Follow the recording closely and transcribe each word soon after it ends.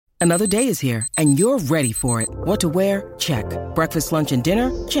Another day is here, and you're ready for it. What to wear? Check. Breakfast, lunch, and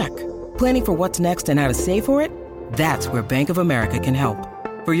dinner? Check. Planning for what's next and how to save for it? That's where Bank of America can help.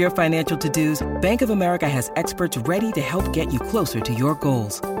 For your financial to-dos, Bank of America has experts ready to help get you closer to your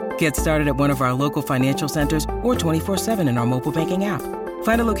goals. Get started at one of our local financial centers or 24/7 in our mobile banking app.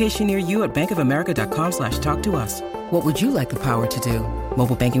 Find a location near you at bankofamerica.com/talktous. What would you like the power to do?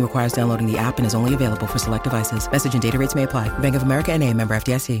 Mobile banking requires downloading the app and is only available for select devices. Message and data rates may apply. Bank of America N.A., member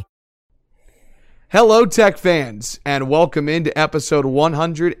FDIC. Hello, Tech fans, and welcome into episode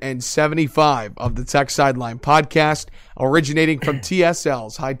 175 of the Tech Sideline podcast, originating from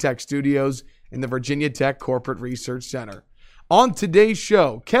TSL's High Tech Studios in the Virginia Tech Corporate Research Center. On today's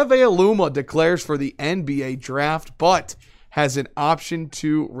show, Keve Aluma declares for the NBA draft, but has an option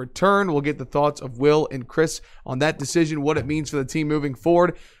to return. We'll get the thoughts of Will and Chris on that decision, what it means for the team moving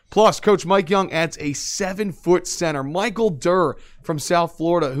forward. Plus, Coach Mike Young adds a 7-foot center, Michael Durr from South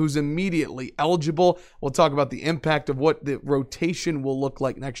Florida, who's immediately eligible. We'll talk about the impact of what the rotation will look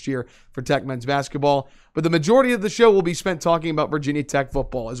like next year for Tech men's basketball. But the majority of the show will be spent talking about Virginia Tech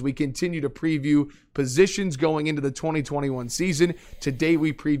football as we continue to preview positions going into the 2021 season. Today,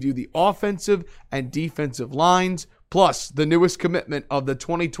 we preview the offensive and defensive lines, plus the newest commitment of the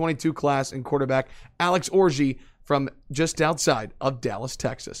 2022 class in quarterback Alex Orji from just outside of Dallas,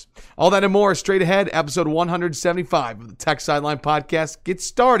 Texas. All that and more straight ahead. Episode 175 of the Tech Sideline podcast gets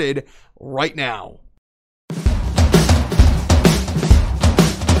started right now.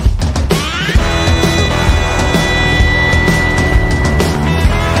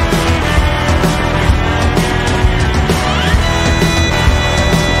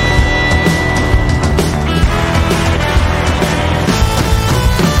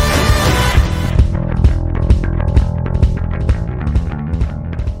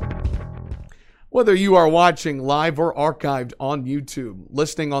 Whether you are watching live or archived on YouTube,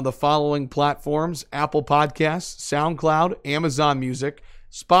 listening on the following platforms: Apple Podcasts, SoundCloud, Amazon Music,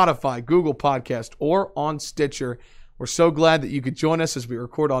 Spotify, Google Podcast, or on Stitcher, we're so glad that you could join us as we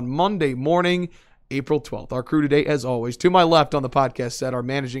record on Monday morning, April 12th. Our crew today, as always, to my left on the podcast set, our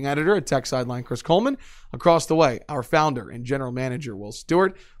managing editor at Tech Sideline, Chris Coleman. Across the way, our founder and general manager, Will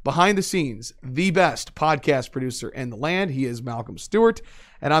Stewart. Behind the scenes, the best podcast producer in the land. He is Malcolm Stewart.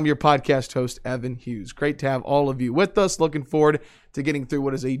 And I'm your podcast host, Evan Hughes. Great to have all of you with us. Looking forward to getting through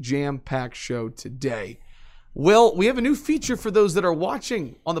what is a jam-packed show today. Will, we have a new feature for those that are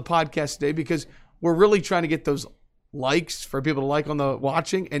watching on the podcast today because we're really trying to get those likes for people to like on the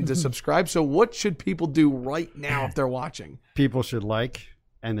watching and to subscribe. So what should people do right now if they're watching? People should like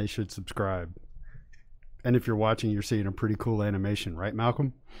and they should subscribe. And if you're watching, you're seeing a pretty cool animation, right,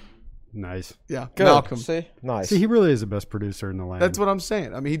 Malcolm? Nice. Yeah, good. Malcolm. See? Nice. See, he really is the best producer in the land. That's what I'm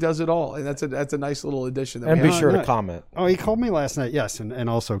saying. I mean, he does it all, and that's a nice little addition. And be sure to comment. Oh, he called me last night, yes, and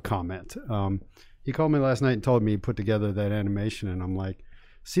also comment. He called me last night and told me he put together that animation, and I'm like,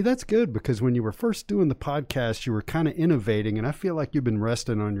 see, that's good, because when you were first doing the podcast, you were kind of innovating, and I feel like you've been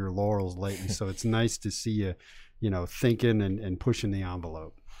resting on your laurels lately, so it's nice to see you, thinking and pushing the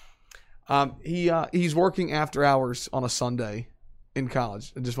envelope. He's working after hours on a Sunday in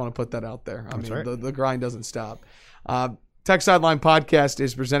college. I just want to put that out there. I mean, right. the grind doesn't stop. Tech Sideline Podcast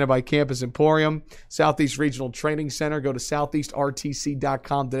is presented by Campus Emporium, Southeast Regional Training Center. Go to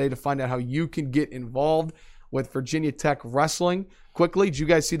southeastrtc.com today to find out how you can get involved with Virginia Tech wrestling. Quickly, did you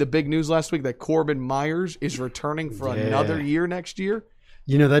guys see the big news last week that Corbin Myers is returning for another year next year?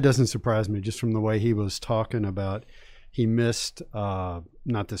 That doesn't surprise me just from the way he was talking about he missed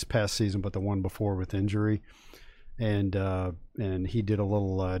not this past season, but the one before with injury. And he did a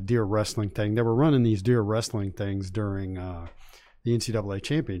little deer wrestling thing. They were running these deer wrestling things during the NCAA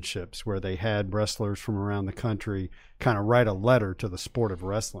championships where they had wrestlers from around the country kind of write a letter to the sport of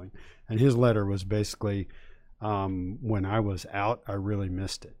wrestling. And his letter was basically, when I was out, I really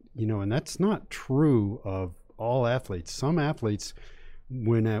missed it. And that's not true of all athletes. Some athletes,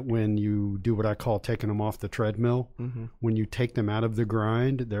 when you do what I call taking them off the treadmill, when you take them out of the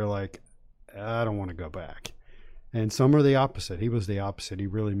grind, they're like, I don't want to go back. And some are the opposite. He was the opposite. He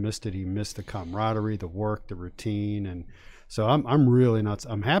really missed it. He missed the camaraderie, the work, the routine. And so I'm really not –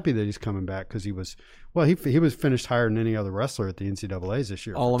 I'm happy that he's coming back because he was – well, he was finished higher than any other wrestler at the NCAAs this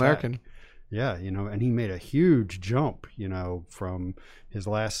year. All-American. Yeah, and he made a huge jump, from his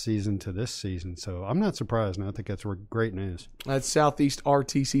last season to this season. So I'm not surprised, and I think that's great news. That's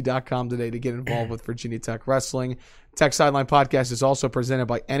southeastrtc.com today to get involved with Virginia Tech Wrestling. Tech Sideline Podcast is also presented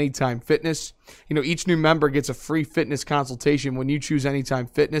by Anytime Fitness. Each new member gets a free fitness consultation when you choose Anytime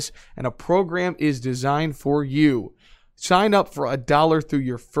Fitness, and a program is designed for you. Sign up for $1 through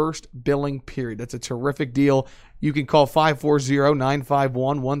your first billing period. That's a terrific deal. You can call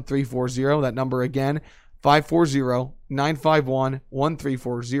 540-951-1340. That number again,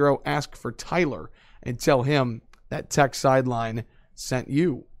 540-951-1340. Ask for Tyler and tell him that Tech Sideline sent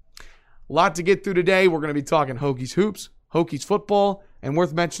you. A lot to get through today. We're going to be talking Hokies hoops, Hokies football, and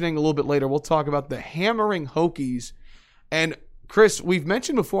worth mentioning a little bit later, we'll talk about the hammering Hokies. And Chris, we've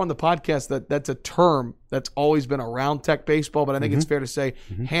mentioned before on the podcast that that's a term that's always been around Tech baseball, but I think it's fair to say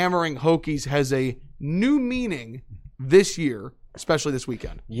hammering Hokies has a new meaning this year, especially this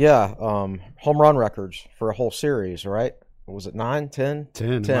weekend. Yeah, home run records for a whole series, right? Was it 9, 10?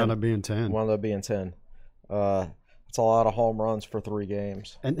 10. Wound up being 10. Wound up being 10. It's a lot of home runs for 3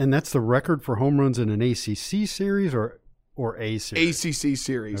 games. And that's the record for home runs in an ACC series or A series? ACC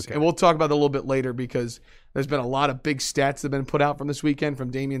series. Okay. And we'll talk about that a little bit later because there's been a lot of big stats that have been put out from this weekend from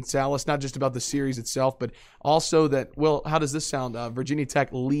Damian Salas, not just about the series itself, but also that, well, how does this sound? Virginia Tech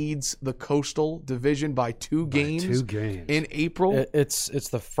leads the Coastal Division by 2 games. 2 games. In April. It's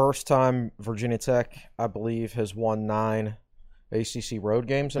the first time Virginia Tech, I believe, has won 9 ACC road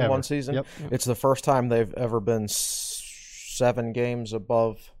games in one season. Yep. It's the first time they've ever been 7 games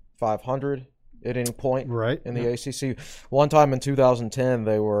above 500 at any point in the ACC. One time in 2010,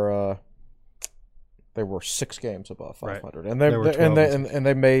 they were 6 games above 500, and they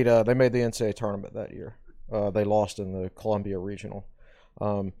made the NCAA tournament that year. They lost in the Columbia Regional.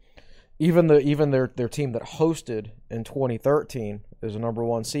 Even their team that hosted in 2013 as a number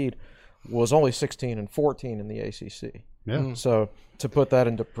 1 seed was only 16-14 in the ACC. Yeah. So to put that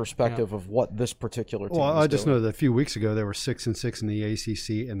into perspective of what this particular team I just doing. know that a few weeks ago they were 6-6 in the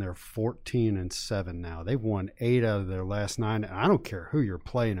ACC, and they're 14-7 now. They've won 8 out of their last 9. And I don't care who you're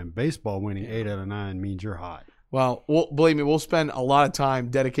playing in baseball. Winning 8 out of 9 means you're hot. Well, believe me, we'll spend a lot of time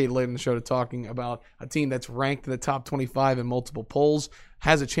dedicated later in the show to talking about a team that's ranked in the top 25 in multiple polls,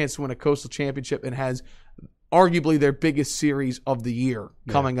 has a chance to win a Coastal Championship, and has arguably their biggest series of the year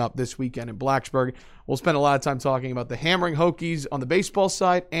coming up this weekend in Blacksburg. We'll spend a lot of time talking about the hammering Hokies on the baseball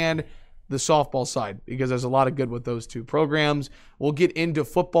side and the softball side because there's a lot of good with those 2 programs. We'll get into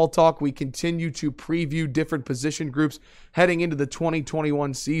football talk. We continue to preview different position groups heading into the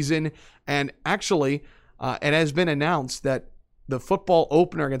 2021 season. And actually, it has been announced that the football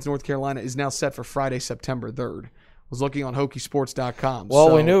opener against North Carolina is now set for Friday, September 3rd. I was looking on Hokiesports.com.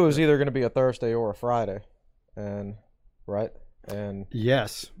 Well, we knew it was either going to be a Thursday or a Friday. And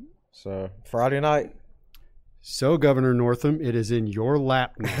yes. So Friday night. So Governor Northam, it is in your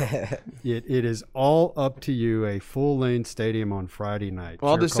lap now. It is all up to you. A full-lane stadium on Friday night.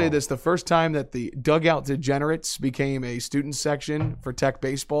 Well, I'll just say this: the first time that the Dugout Degenerates became a student section for Tech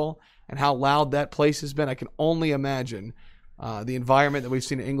baseball, and how loud that place has been, I can only imagine the environment that we've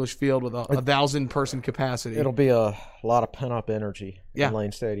seen at English Field with a 1,000-person capacity. It'll be a lot of pent-up energy in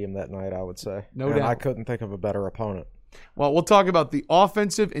Lane Stadium that night, I would say. No doubt. I couldn't think of a better opponent. Well, we'll talk about the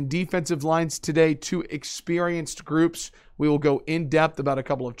offensive and defensive lines today, 2 experienced groups. We will go in depth about a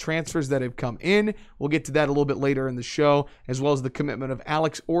couple of transfers that have come in. We'll get to that a little bit later in the show, as well as the commitment of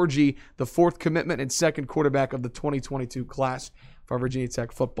Alex Orji, the 4th commitment and 2nd quarterback of the 2022 class for Virginia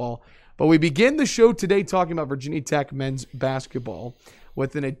Tech football. But we begin the show today talking about Virginia Tech men's basketball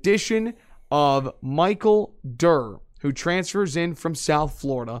with an addition of Michael Durr, who transfers in from South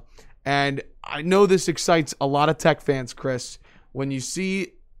Florida. And I know this excites a lot of Tech fans, Chris, when you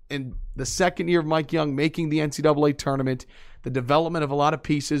see in the 2nd year of Mike Young making the NCAA tournament, the development of a lot of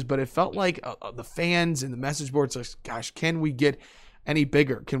pieces, but it felt like the fans and the message boards like, gosh, can we get any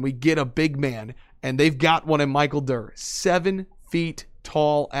bigger? Can we get a big man? And they've got one in Michael Durr, 7 feet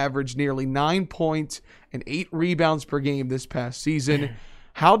tall, averaged nearly 9 points and 8 rebounds per game this past season.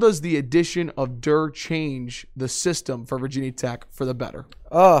 How does the addition of Durr change the system for Virginia Tech for the better?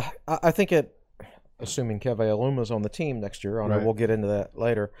 I think it, assuming Keve Aluma's on the team next year, we'll get into that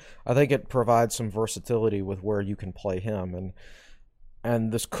later, I think it provides some versatility with where you can play him.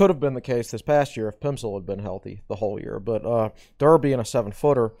 And this could have been the case this past year if Pimsel had been healthy the whole year. But Durr being a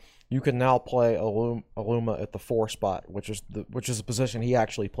 7-footer, you can now play Aluma at the 4 spot, which is the position he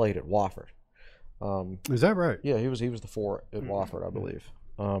actually played at Wofford. Is that right? Yeah, he was the 4 at Wofford, I believe.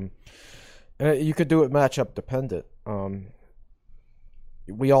 And you could do it matchup dependent.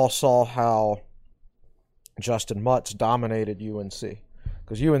 We all saw how Justin Mutz dominated UNC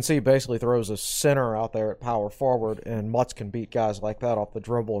because UNC basically throws a center out there at power forward, and Mutz can beat guys like that off the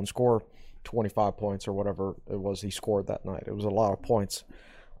dribble and score 25 points or whatever it was he scored that night. It was a lot of points.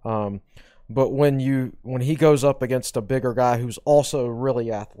 But when he goes up against a bigger guy who's also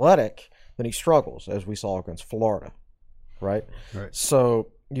really athletic, then he struggles, as we saw against Florida, right? Right.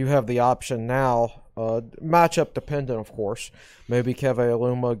 So you have the option now Matchup dependent, of course. Maybe Keve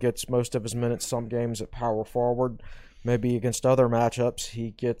Aluma gets most of his minutes some games at power forward. Maybe against other matchups,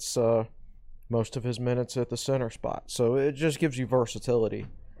 he gets most of his minutes at the center spot. So it just gives you versatility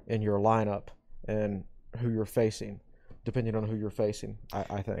in your lineup and who you're facing, depending on who you're facing,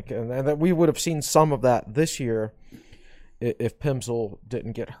 I think. And that we would have seen some of that this year if Pimsl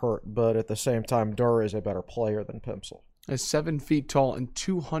didn't get hurt. But at the same time, Durr is a better player than Pimsl. Is 7 feet tall and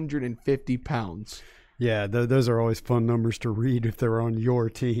 250 pounds. Yeah, those are always fun numbers to read if they're on your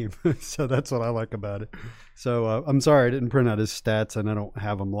team. So that's what I like about it. So I'm sorry I didn't print out his stats, and I don't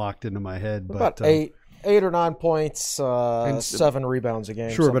have them locked into my head. About but, 8 or 9 points, 7 rebounds a game.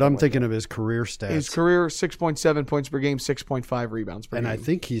 Sure, but I'm thinking of his career stats. His career, 6.7 points per game, 6.5 rebounds per game. And I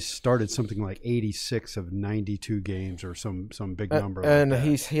think he started something like 86 of 92 games or some big number. And like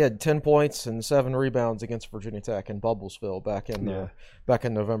that. he had 10 points and 7 rebounds against Virginia Tech in Bubblesville back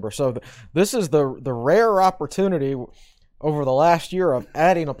in November. So this is the rare opportunity over the last year of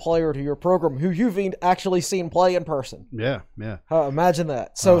adding a player to your program who you've actually seen play in person. Yeah. Imagine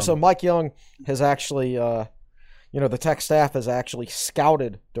that. So Mike Young has actually, the Tech staff has actually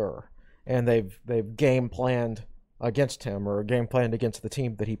scouted Durr, and they've game planned against him or game planned against the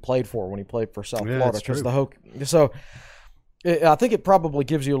team that he played for when he played for South Florida. That's true. I think it probably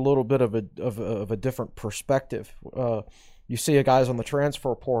gives you a little bit of a different perspective. You see a guy's on the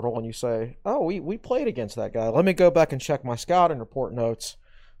transfer portal and you say, oh, we played against that guy. Let me go back and check my scouting report notes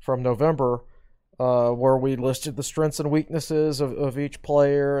from November where we listed the strengths and weaknesses of each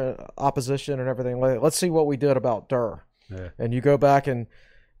player, opposition, and everything. Let's see what we did about Durr. Yeah. And you go back and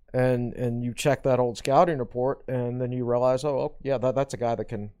you check that old scouting report, and then you realize, that's a guy that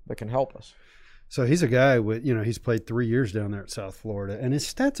can help us. So he's a guy with, he's played 3 years down there at South Florida, and his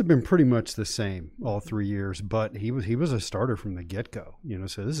stats have been pretty much the same all 3 years, but he was a starter from the get-go,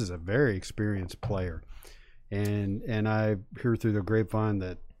 so this is a very experienced player. And I hear through the grapevine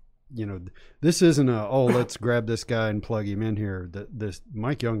that, this isn't let's grab this guy and plug him in here. This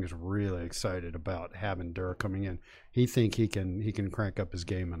Mike Young is really excited about having Durr coming in. He think he can crank up his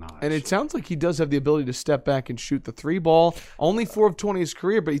game a notch. And it sounds like he does have the ability to step back and shoot the 3 ball. Only 4 of 20 in his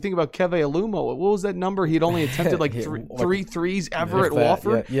career, but you think about Keve Aluma. What was that number? He'd only attempted three threes ever at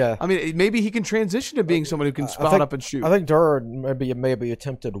Wofford. Yeah. I mean, maybe he can transition to being someone who can spot up and shoot. I think Durr maybe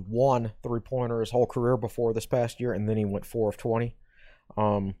attempted 1 3-pointer his whole career before this past year, and then he went 4 of 20.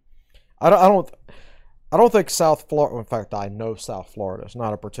 I don't think South Florida. In fact, I know South Florida is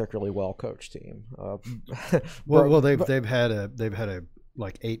not a particularly well coached team. They've had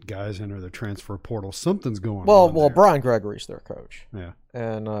like 8 guys enter the transfer portal. Something's going on. Well, Brian Gregory's their coach. Yeah,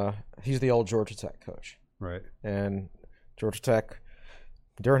 and he's the old Georgia Tech coach. Right. And Georgia Tech,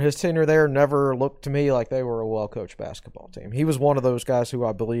 during his tenure there, never looked to me like they were a well coached basketball team. He was one of those guys who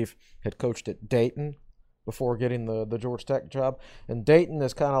I believe had coached at Dayton before getting the Georgia Tech job. And Dayton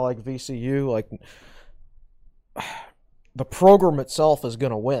is kind of like VCU, like the program itself is going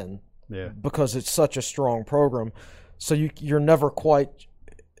to win because it's such a strong program. So you're never quite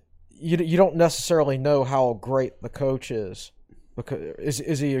you don't necessarily know how great the coach is. Because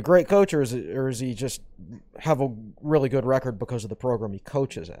is he a great coach or is he just have a really good record because of the program he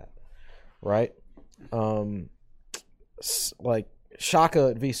coaches at, right? Like Shaka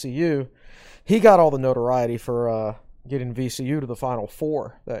at VCU, he got all the notoriety for getting VCU to the Final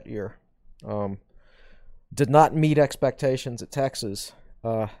Four that year. Did not meet expectations at Texas.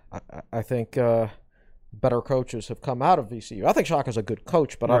 I think better coaches have come out of VCU. I think Shaka's a good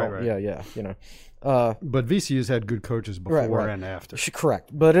coach, but I don't. Right. Yeah. But VCU's had good coaches before and after.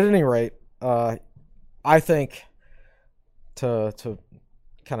 Correct. But at any rate, I think to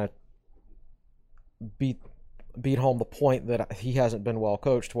kind of beat home the point that he hasn't been well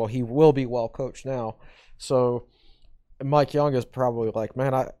coached. Well, he will be well coached now. So Mike Young is probably like,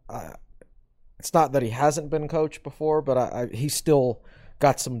 man, I it's not that he hasn't been coached before, but he's still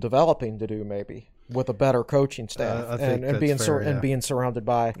got some developing to do maybe with a better coaching staff and being surrounded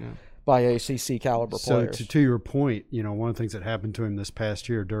by ACC caliber players. So to your point, one of the things that happened to him this past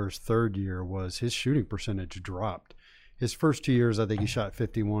year, Durr's third year, was his shooting percentage dropped. His first 2 years, I think he shot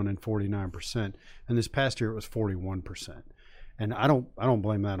 51 and 49%, and this past year it was 41%. And I don't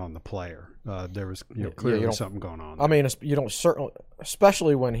blame that on the player. There was clearly something going on there. I mean, you don't certainly,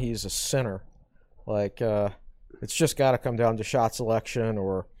 especially when he's a center. Like it's just got to come down to shot selection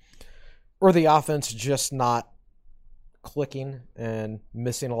or the offense just not clicking and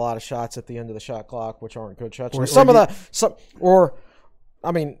missing a lot of shots at the end of the shot clock, which aren't good shots. And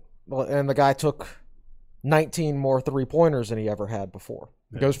the guy took 19 more 3-pointers than he ever had before.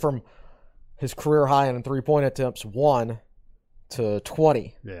 It goes from his career high in 3-point attempts 1 to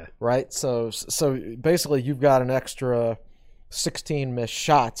 20. Yeah. Right? So basically you've got an extra 16 missed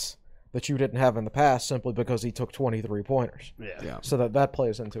shots that you didn't have in the past simply because he took 23 pointers. Yeah. So that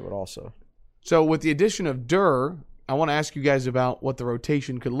plays into it also. So with the addition of Durr, I want to ask you guys about what the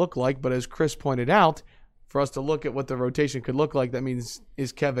rotation could look like. But as Chris pointed out, for us to look at what the rotation could look like, that means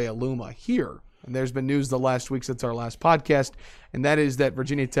is Keve Aluma here? And there's been news the last week since our last podcast, and that is that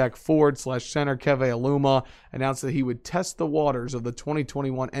Virginia Tech forward/center Keve Aluma announced that he would test the waters of the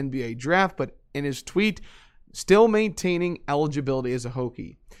 2021 NBA draft, but in his tweet, still maintaining eligibility as a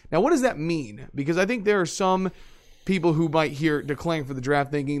Hokie. Now, what does that mean? Because I think there are some people who might hear declaring for the draft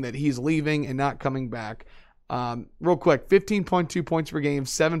thinking that he's leaving and not coming back. Real quick, 15.2 points per game,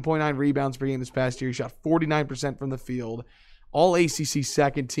 7.9 rebounds per game this past year. He shot 49% from the field, all ACC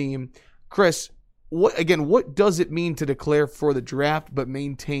second team. Chris, what does it mean to declare for the draft but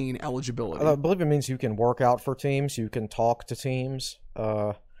maintain eligibility? I believe it means you can work out for teams, you can talk to teams,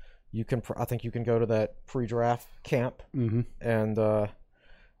 I think you can go to that pre-draft camp, and now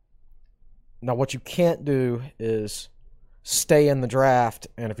what you can't do is stay in the draft,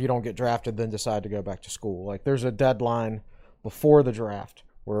 and if you don't get drafted, then decide to go back to school. Like there's a deadline before the draft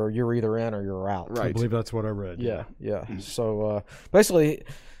where you're either in or you're out. Right. I believe that's what I read. Yeah. So basically,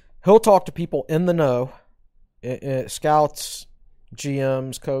 he'll talk to people in the know, scouts,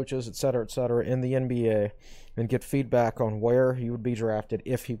 GMs, coaches, et cetera, in the NBA, and get feedback on where he would be drafted,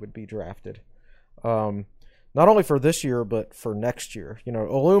 if he would be drafted. Not only for this year, but for next year. You know,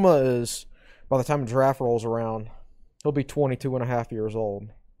 Aluma is, by the time the draft rolls around, he'll be 22 and a half years old.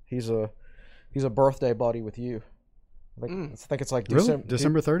 He's a birthday buddy with you. I think it's like really?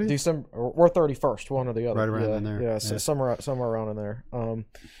 December 30th? December or 31st, one or the other. Right around in there. Yeah, so somewhere around in there.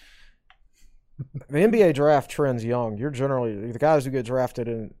 The NBA draft trends young. You're generally, the guys who get drafted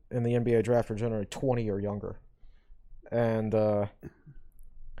in the NBA draft are generally 20 or younger. And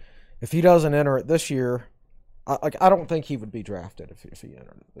if he doesn't enter it this year, I don't think he would be drafted if he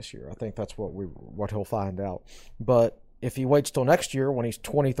entered it this year. I think that's what he'll find out. But if he waits till next year when he's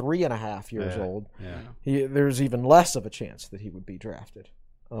 23 and a half years old, there's even less of a chance that he would be drafted.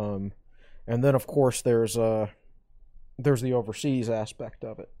 And then, of course, there's the overseas aspect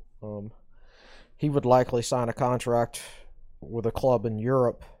of it. He would likely sign a contract with a club in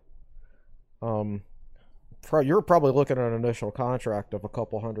Europe. You're probably looking at an initial contract of a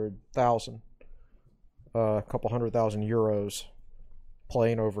couple hundred thousand euros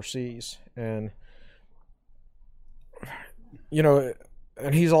playing overseas. And, you know,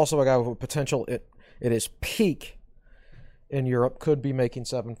 and he's also a guy with potential at his peak in Europe could be making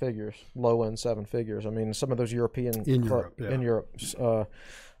seven figures, low end seven figures. I mean, some of those European in Europe,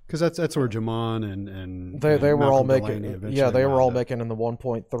 because that's where Jamon and they were all making they were all making in the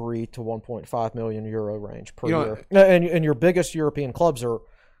 1.3 to 1.5 million euro range per year. And your biggest European clubs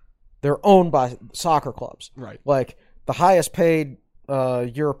they're owned by soccer clubs. Right. Like the highest paid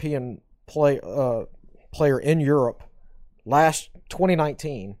European player in Europe last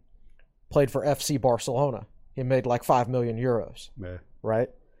 2019 played for FC Barcelona. He made like 5 million euros. Yeah. Right.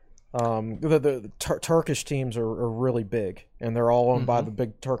 The Turkish teams are really big, and they're all owned by the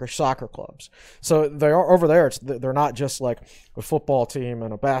big Turkish soccer clubs. So they are over there. They're not just like a football team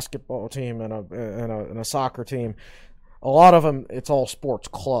and a basketball team and a soccer team. A lot of them, it's all sports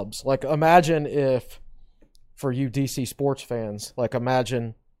clubs. Like imagine if, for you DC sports fans,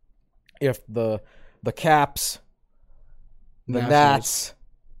 imagine if the Caps, the Nats,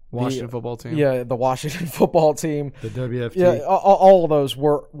 Washington football team. Yeah, the Washington football team. The WFT. Yeah, all of those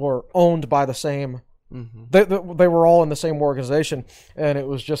were owned by the same. They were all in the same organization, and it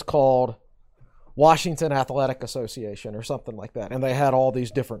was just called Washington Athletic Association or something like that. And they had all these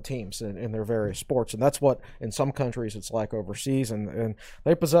different teams in their various sports. And that's what, in some countries, it's like overseas. And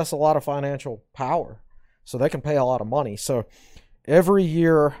they possess a lot of financial power, so they can pay a lot of money. So every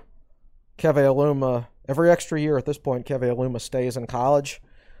year, every extra year at this point, Keve Aluma stays in college.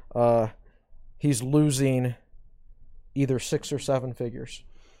 He's losing either 6 or 7 figures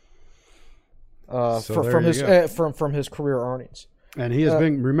from his career earnings. And he has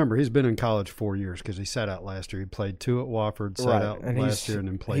he's been in college 4 years because he sat out last year. He played 2 at Wofford, sat out last year, and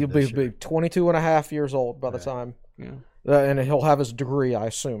then played this year. He'll be 22 and a half years old by the time. Yeah. And he'll have his degree, I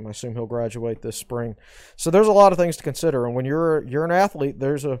assume. I assume he'll graduate this spring. So there's a lot of things to consider. And when you're an athlete,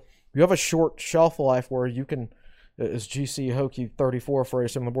 you have a short shelf life where you can, as GC Hokie 34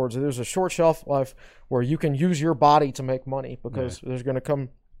 phrase on the boards, there's a short shelf life where you can use your body to make money, because there's going to come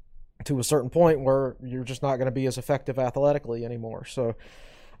to a certain point where you're just not going to be as effective athletically anymore. So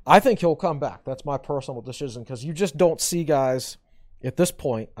I think he'll come back. That's my personal decision, because you just don't see guys at this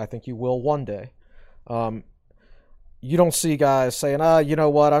point. I think you will one day. you don't see guys saying, you know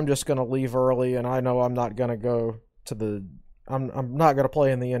what, I'm just going to leave early, and I know I'm not going to go to I'm not going to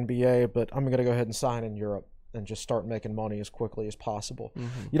play in the NBA, but I'm going to go ahead and sign in Europe and just start making money as quickly as possible.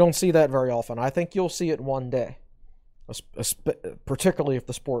 Mm-hmm. You don't see that very often. I think you'll see it one day, particularly if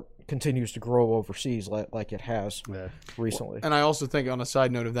the sport continues to grow overseas like it has recently. And I also think, on a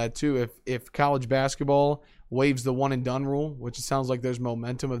side note of that too, if college basketball waives the one and done rule, which it sounds like there's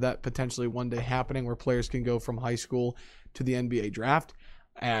momentum of that potentially one day happening, where players can go from high school to the NBA draft,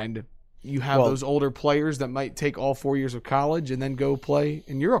 and you have those older players that might take all 4 years of college and then go play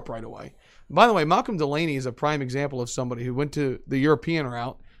in Europe right away. By the way, Malcolm Delaney is a prime example of somebody who went to the European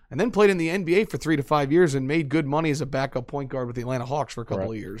route and then played in the NBA for 3 to 5 years and made good money as a backup point guard with the Atlanta Hawks for a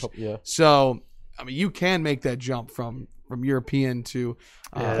couple of years. Yeah. So, I mean, you can make that jump from European to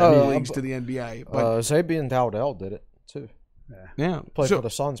leagues to the NBA. But Zabian Dowdell did it too. Yeah. Played for the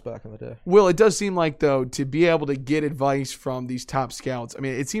Suns back in the day. Will, it does seem like, though, to be able to get advice from these top scouts, I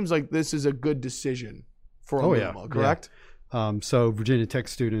mean, it seems like this is a good decision for Aluma, correct? Yeah. So Virginia Tech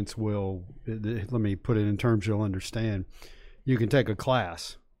students will, let me put it in terms you'll understand. You can take a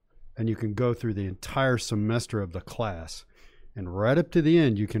class, and you can go through the entire semester of the class, and right up to the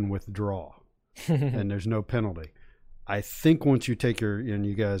end, you can withdraw, and there's no penalty. I think once you take and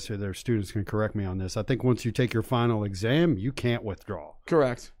you guys, their students can correct me on this, I think once you take your final exam, you can't withdraw.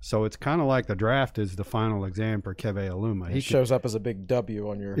 Correct. So it's kind of like the draft is the final exam for Keve Aluma. He shows up as a big W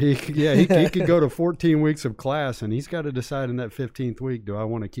on your... He could go to 14 weeks of class, and he's got to decide in that 15th week, do I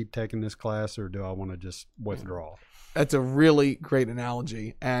want to keep taking this class or do I want to just withdraw? That's a really great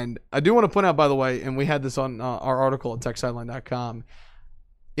analogy. And I do want to point out, by the way, and we had this on our article at TechSideline.com,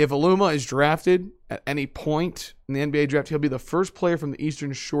 if Aluma is drafted at any point in the NBA draft, he'll be the first player from the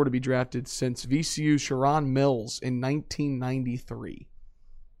Eastern Shore to be drafted since VCU's Sharon Mills in 1993.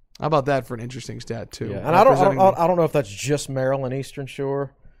 How about that for an interesting stat, too? Yeah, and I don't know if that's just Maryland Eastern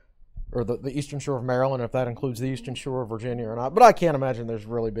Shore or the Eastern Shore of Maryland, if that includes the Eastern Shore of Virginia or not. But I can't imagine there's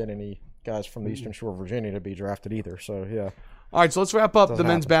really been any guys from the Eastern Shore of Virginia to be drafted either. So, yeah. All right, so let's wrap up the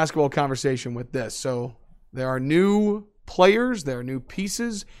men's basketball conversation with this. So there are new players, there are new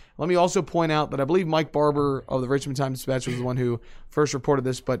pieces. Let me also point out that I believe Mike Barber of the Richmond Times-Dispatch was the one who first reported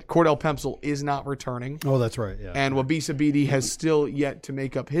this, but Cordell Pemsl is not returning. Oh, that's right, yeah. And Wabisa Bede has still yet to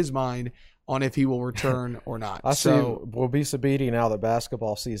make up his mind on if he will return or not. I see Wabisa Bede, now that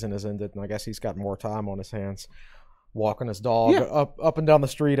basketball season has ended, and I guess he's got more time on his hands, walking his dog up and down the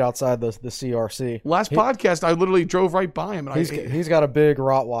street outside the CRC. Last podcast, I literally drove right by him. And he's got a big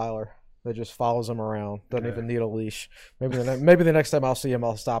Rottweiler that just follows him around. Doesn't even need a leash. Maybe the next time I'll see him,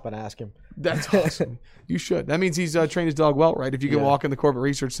 I'll stop and ask him. That's awesome. You should. That means he's trained his dog well, right? If you can walk in the Corporate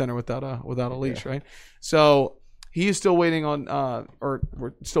Research Center without a leash, right? So he is still waiting on, or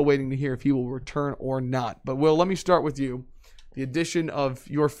we're still waiting to hear if he will return or not. But Will, let me start with you. The addition of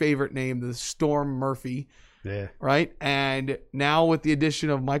your favorite name, the Storm Murphy. Yeah. Right? And now with the addition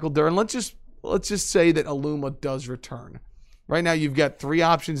of Michael Durr, let's just say that Aluma does return. Right now you've got 3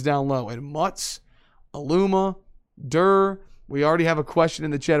 options down low. And Mutz, Aluma, Durr. We already have a question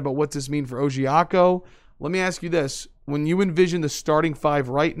in the chat about what this means for Ojiako. Let me ask you this. When you envision the starting 5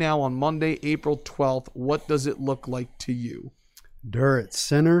 right now on Monday, April 12th, what does it look like to you? Durr at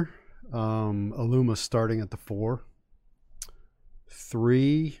center. Aluma starting at the 4.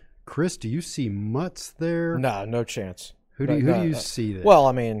 3. Chris, do you see Mutz there? No chance. Who do you see there? Well,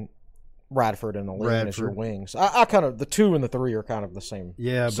 I mean, Radford and Aluma as your wings. I kind of, the 2 and the 3 are kind of the same.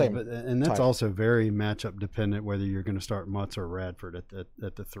 Yeah, and that's type. Also very matchup dependent whether you're going to start Mutz or Radford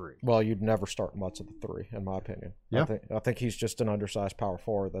at the 3. Well, you'd never start Mutz at the 3, in my opinion. Yeah. I think he's just an undersized power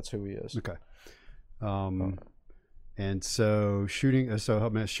forward. That's who he is. Okay. And so shooting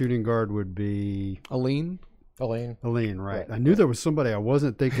guard would be Aline, right. I knew there was somebody I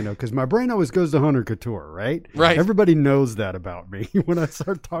wasn't thinking of because my brain always goes to Hunter Couture, right? Right. Everybody knows that about me. When I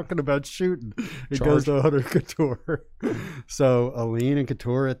start talking about shooting, it goes to Hunter Couture. So Aline and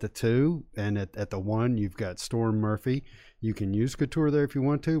Couture at the 2, and at the 1, you've got Storm Murphy. You can use Couture there if you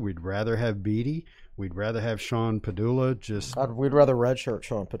want to. We'd rather have Beatty. We'd rather have Sean Padula. We'd rather redshirt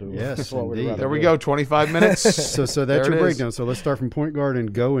Sean Padula. Yes, indeed. There we go, 25 minutes. So that's your breakdown. So let's start from point guard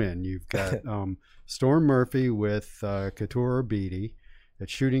and go in. You've got Storm Murphy with Couture or Beatty.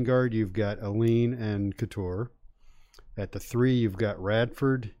 At shooting guard, you've got Aline and Couture. At the 3, you've got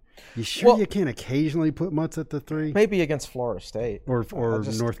Radford. You sure you can't occasionally put Mutz at the 3? Maybe against Florida State or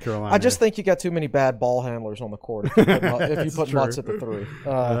North Carolina. I just think you got too many bad ball handlers on the court if you put Mutz at the 3.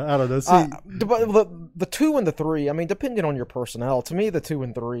 I don't know. The 2 and the 3, I mean, depending on your personnel, to me the 2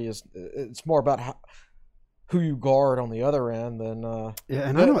 and 3 it's more about who you guard on the other end, then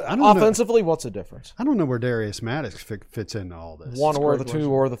and I don't offensively, what's the difference? I don't know where Darius Maddox fits into all this. One or the two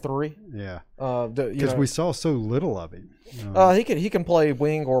or the three. Yeah, because we saw so little of him. He can play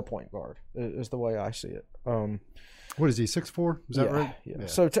wing or point guard is the way I see it. What is he, 6'4"? Is that right? Yeah.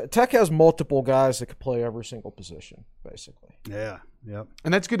 So Tech has multiple guys that could play every single position, basically. Yeah. Yep.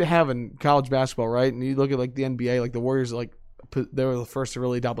 And that's good to have in college basketball, right? And you look at like the NBA, like the Warriors, like they were the first to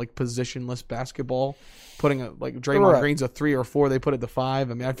really adopt like positionless basketball, putting like Draymond Green's a 3 or 4, they put it to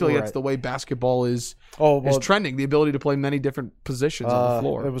 5. I mean, I feel like that's the way basketball is trending. The ability to play many different positions on the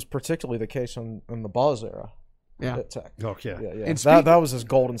floor. It was particularly the case in the Buzz era. Yeah. At Tech. Oh yeah. And that was as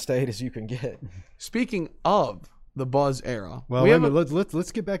Golden State as you can get. Speaking of the Buzz era. Well,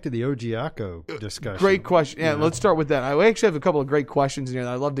 let's get back to the Ojiako discussion. Great question. Yeah, let's start with that. I actually have a couple of great questions in here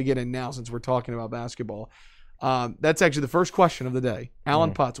that I'd love to get in now since we're talking about basketball. That's actually the first question of the day.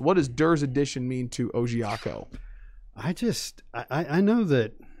 Alan Potts, what does Dur's addition mean to Ojiako? I know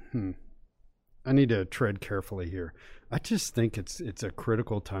that I need to tread carefully here. I just think it's a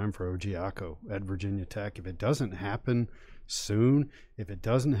critical time for Ojiako at Virginia Tech. If it doesn't happen soon, if it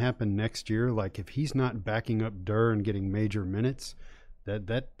doesn't happen next year, like if he's not backing up Dur and getting major minutes,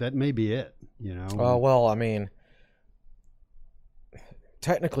 that may be it, you know. Well, I mean,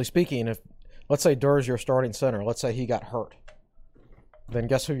 technically speaking, if let's say Dur's your starting center, let's say he got hurt, then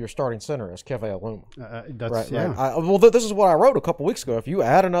guess who your starting center is? Keve Aluma. Right. This is what I wrote a couple weeks ago. If you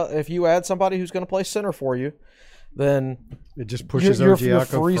add somebody who's going to play center for you, then it just pushes you're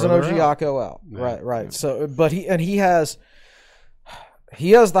freezing Ojiako out. Yeah, right. Yeah. So, but he has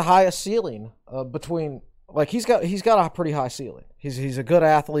the highest ceiling between. Like he's got a pretty high ceiling. He's a good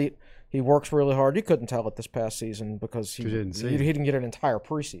athlete. He works really hard. You couldn't tell it this past season because he didn't get an entire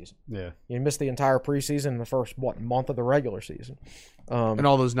preseason. Yeah, he missed the entire preseason in the first month of the regular season, and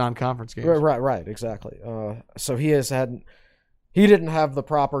all those non-conference games. Right, exactly. So he didn't have the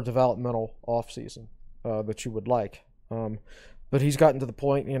proper developmental offseason that you would like. But he's gotten to the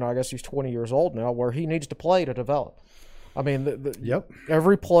point, I guess he's 20 years old now, where he needs to play to develop. I mean,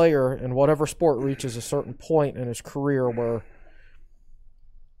 every player in whatever sport reaches a certain point in his career where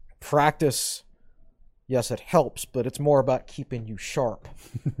practice, yes, it helps, but it's more about keeping you sharp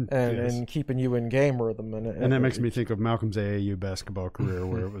and keeping you in game rhythm. And that makes me think of Malcolm's AAU basketball career,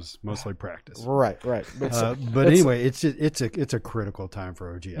 where it was mostly practice. Right. But anyway, it's a critical time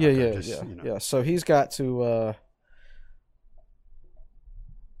for Ojiako. Yeah. So he's got to.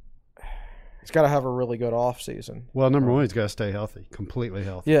 He's got to have a really good off season. Well, number one, he's got to stay healthy, completely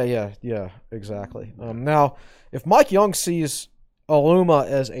healthy. Yeah, exactly. Now, if Mike Young sees Aluma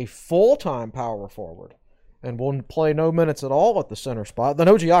as a full-time power forward and will play no minutes at all at the center spot, then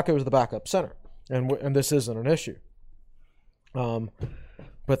Ojiako is the backup center, and this isn't an issue. But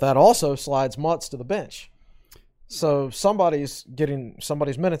that also slides Mutz to the bench. So somebody's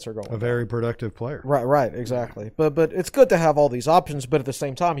minutes are going. A very productive player. Right, exactly. But it's good to have all these options, but at the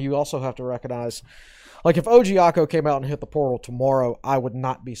same time, you also have to recognize, like if Ojiako came out and hit the portal tomorrow, I would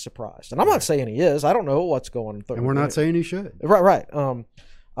not be surprised. And I'm not saying he is. I don't know what's going on. And we're not saying he should. Right. I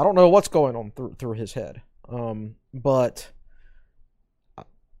don't know what's going on through his head. But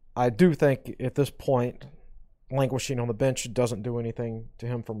I do think at this point, languishing on the bench doesn't do anything to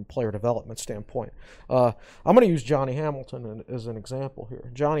him from a player development standpoint. I'm going to use Johnny Hamilton as an example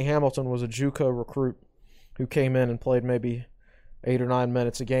here. Johnny Hamilton was a JUCO recruit who came in and played maybe 8 or 9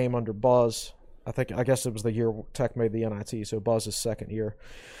 minutes a game under Buzz. I guess it was the year Tech made the NIT, so Buzz's second year.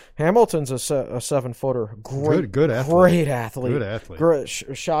 Hamilton's a 7-footer, good athlete. Great athlete. Good athlete. Great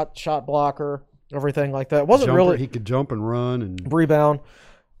shot blocker, everything like that. He could jump and run and rebound.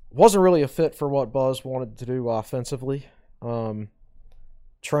 Wasn't really a fit for what Buzz wanted to do offensively.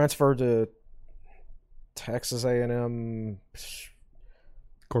 Transferred to Texas A&M.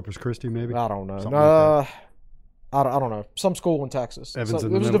 Corpus Christi, maybe? I don't know. Like I don't know. Some school in Texas. Evans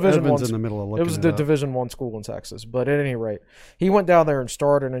in the middle of looking it was the Division I school in Texas. But at any rate, he went down there and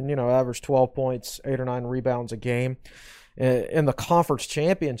started and, averaged 12 points, 8 or 9 rebounds a game. In the conference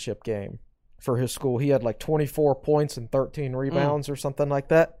championship game for his school, he had like 24 points and 13 rebounds or something like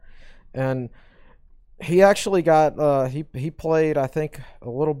that. And he actually got he played, I think, a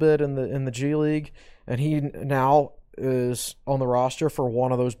little bit in the G League, and he now is on the roster for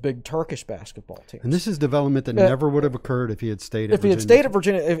one of those big Turkish basketball teams. And this is development that never would have occurred if he had stayed at Virginia. If he had stayed at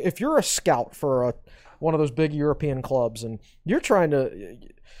Virginia, if you're a scout for one of those big European clubs and you're trying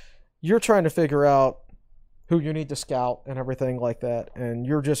to figure out who you need to scout and everything like that, and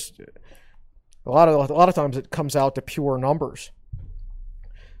you're just a lot of times it comes out to pure numbers.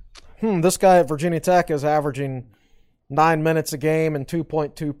 This guy at Virginia Tech is averaging 9 minutes a game and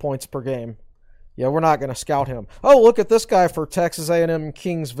 2.2 points per game. Yeah, we're not going to scout him. Oh, look at this guy for Texas A&M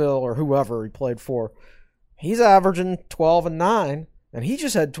Kingsville or whoever he played for. He's averaging 12 and 9, and he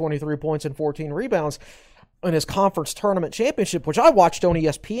just had 23 points and 14 rebounds in his conference tournament championship, which I watched on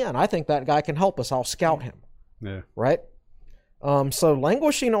ESPN. I think that guy can help us. I'll scout him. Yeah. Right? So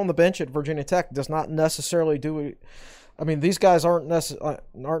languishing on the bench at Virginia Tech does not necessarily do it. I mean, these guys aren't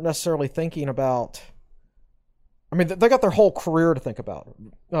necessarily thinking about. I mean, they got their whole career to think about.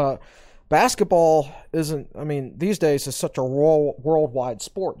 Basketball isn't. I mean, these days is such a worldwide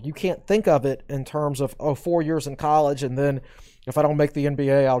sport. You can't think of it in terms of 4 years in college and then if I don't make the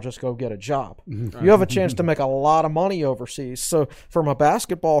NBA, I'll just go get a job. Mm-hmm. You have a chance to make a lot of money overseas. So, from a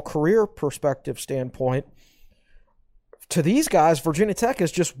basketball career perspective standpoint, to these guys, Virginia Tech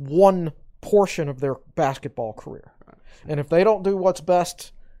is just one portion of their basketball career. And if they don't do what's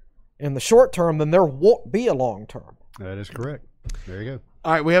best in the short term, then there won't be a long term. That is correct. There you go.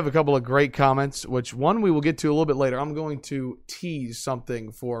 All right, we have a couple of great comments, which one we will get to a little bit later. I'm going to tease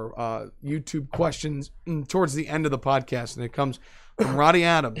something for YouTube questions towards the end of the podcast, and it comes from Roddy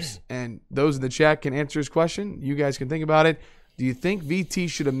Adams. And those in the chat can answer his question. You guys can think about it. Do you think VT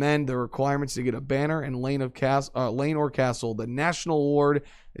should amend the requirements to get a banner in Lane or Castle? The national award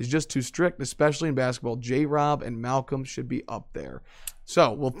is just too strict, especially in basketball. J-Rob and Malcolm should be up there.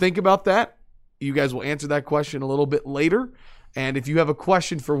 So we'll think about that. You guys will answer that question a little bit later. And if you have a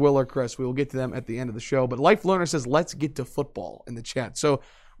question for Will or Chris, we will get to them at the end of the show. But Life Learner says, let's get to football in the chat. So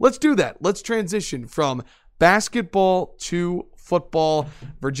let's do that. Let's transition from basketball to football.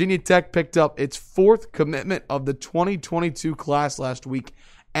 Virginia Tech picked up its fourth commitment of the 2022 class last week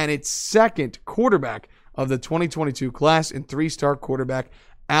and its second quarterback of the 2022 class in three-star quarterback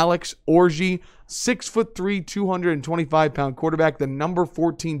Alex Orji, 6'3", 225-pound quarterback, the number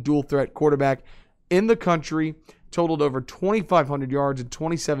 14 dual-threat quarterback in the country, totaled over 2,500 yards and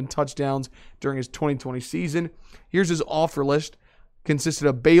 27 touchdowns during his 2020 season. Here's his offer list. Consisted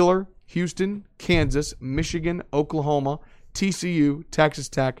of Baylor, Houston, Kansas, Michigan, Oklahoma, TCU, Texas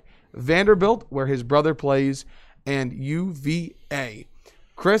Tech, Vanderbilt, where his brother plays, and UVA.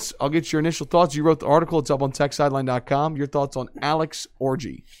 Chris, I'll get your initial thoughts. You wrote the article. It's up on TechSideline.com. Your thoughts on Alex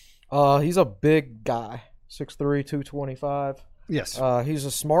Orji. He's a big guy, 6'3", 225. Yes. He's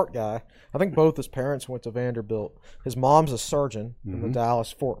a smart guy. I think both his parents went to Vanderbilt. His mom's a surgeon in the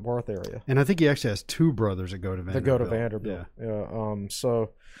Dallas-Fort Worth area. And I think he actually has two brothers that go to Vanderbilt. That go to Vanderbilt. Yeah.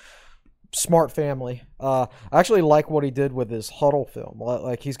 So, smart family. I actually like what he did with his Huddle film.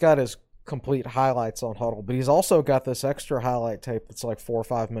 Like, he's got his complete highlights on Huddle, but he's also got this extra highlight tape that's like 4 or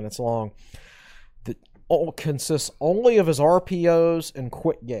 5 minutes long that consists only of his RPOs and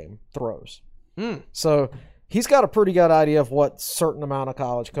quick game throws. So he's got a pretty good idea of what certain amount of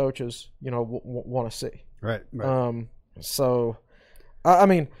college coaches, want to see. Right. So, I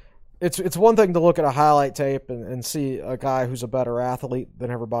mean, it's one thing to look at a highlight tape and see a guy who's a better athlete than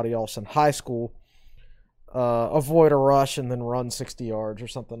everybody else in high school avoid a rush and then run 60 yards or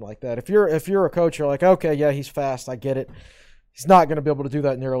something like that. If you're a coach, you're like, okay, yeah, he's fast, I get it. He's not going to be able to do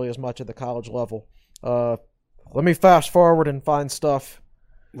that nearly as much at the college level. Let me fast forward and find stuff.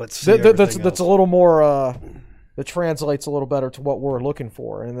 Let's see that's a little more that translates a little better to what we're looking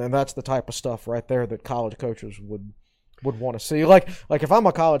for, and that's the type of stuff right there that college coaches would want to see. Like if I'm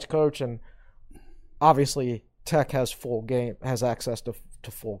a college coach, and obviously Tech has access to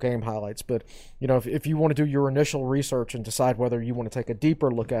full game highlights, but if you want to do your initial research and decide whether you want to take a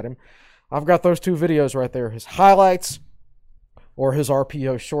deeper look at him, I've got those two videos right there: his highlights or his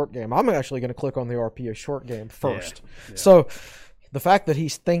RPO short game. I'm actually going to click on the RPO short game first. Yeah. So the fact that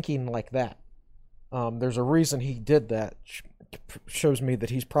he's thinking like that, there's a reason he did that, shows me that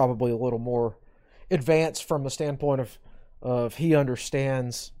he's probably a little more advanced from the standpoint of he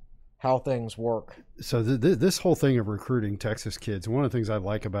understands how things work. So this whole thing of recruiting Texas kids, one of the things I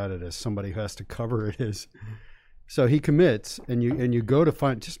like about it as somebody who has to cover it is, so he commits and you go to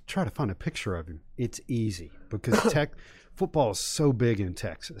try to find a picture of him. It's easy because football is so big in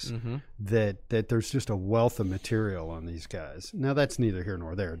Texas that there's just a wealth of material on these guys. Now that's neither here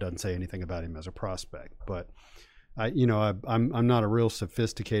nor there. It doesn't say anything about him as a prospect, but I'm not a real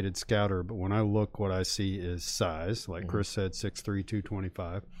sophisticated scouter, but when I look, what I see is size. Like Chris said, 6'3",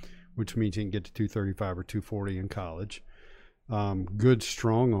 225, which means he can get to 235 or 240 in college. Good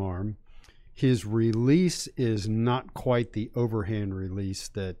strong arm. His release is not quite the overhand release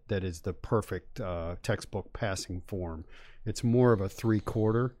that is the perfect textbook passing form. It's more of a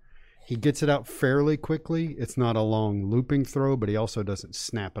 3/4. He gets it out fairly quickly. It's not a long looping throw, but he also doesn't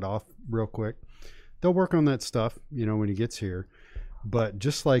snap it off real quick. They'll work on that stuff, when he gets here. But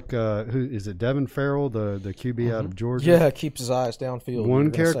just like who is it? Devin Farrell, the QB out of Georgia. Yeah, keeps his eyes downfield.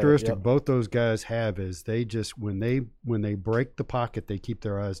 One characteristic both those guys have is they just when they break the pocket, they keep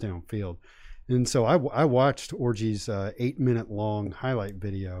their eyes downfield. And so I watched Orgy's 8-minute long highlight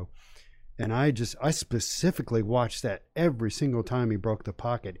video, and I specifically watched that every single time he broke the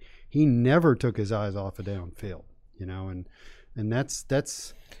pocket. He never took his eyes off of downfield, and that's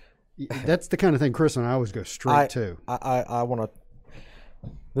the kind of thing Chris and I always go straight to. I want to.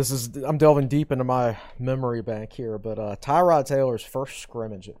 I'm delving deep into my memory bank here, but Tyrod Taylor's first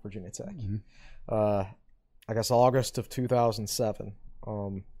scrimmage at Virginia Tech, I guess August of 2007.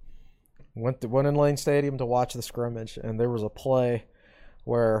 Went in Lane Stadium to watch the scrimmage, and there was a play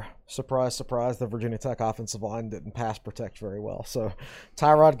where, surprise, surprise, the Virginia Tech offensive line didn't pass protect very well. So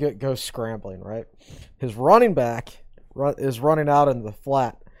Tyrod goes scrambling, right? His running back is running out into the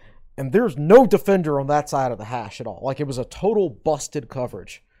flat, and there's no defender on that side of the hash at all. Like, it was a total busted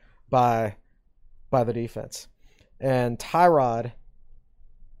coverage by the defense. And Tyrod,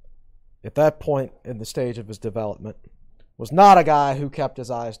 at that point in the stage of his development, was not a guy who kept his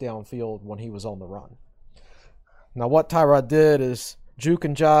eyes downfield when he was on the run. Now, what Tyrod did is juke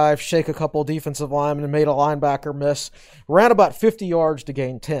and jive, shake a couple defensive linemen, and made a linebacker miss. Ran about 50 yards to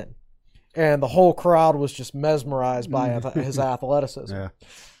gain 10. And the whole crowd was just mesmerized by his athleticism. Yeah.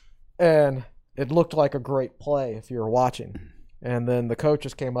 And it looked like a great play if you were watching. And then the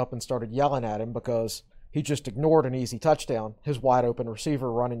coaches came up and started yelling at him because he just ignored an easy touchdown, his wide-open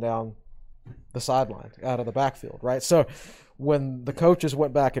receiver running down the sideline out of the backfield, right? So when the coaches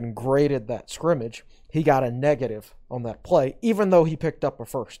went back and graded that scrimmage, he got a negative on that play, even though he picked up a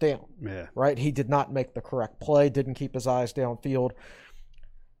first down, right? He did not make the correct play, didn't keep his eyes downfield,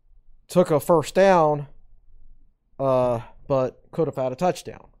 took a first down, but could have had a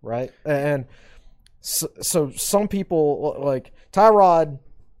touchdown, right? And so some people, like Tyrod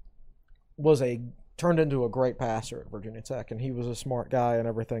turned into a great passer at Virginia Tech, and he was a smart guy and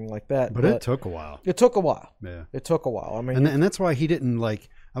everything like that. But it took a while. It took a while. Yeah. It took a while. I mean, and that's why he didn't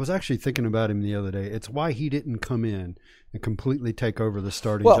I was actually thinking about him the other day. It's why he didn't come in and completely take over the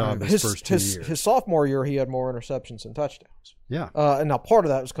starting job his first 2 years. His sophomore year, he had more interceptions than touchdowns. Yeah. And now part of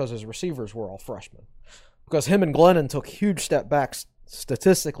that was because his receivers were all freshmen. Because him and Glennon took huge step backs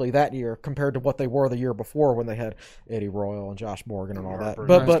statistically that year compared to what they were the year before when they had Eddie Royal and Josh Morgan and all that.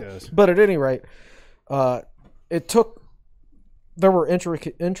 But at any rate, there were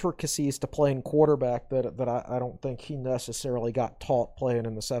intricacies to playing quarterback that I don't think he necessarily got taught playing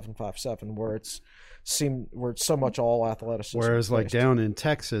in the 7-5-7 where it's so much all athleticism. Whereas like down in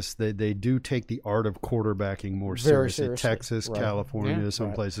Texas, they do take the art of quarterbacking more seriously. Texas, right. California,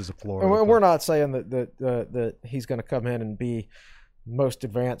 some places of Florida. And we're not saying that he's going to come in and be most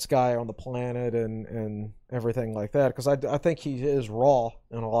advanced guy on the planet and everything like that, because I think he is raw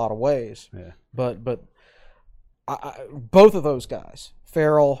in a lot of ways. Yeah. But both of those guys,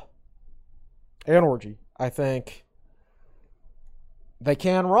 Farrell and Orgy, I think they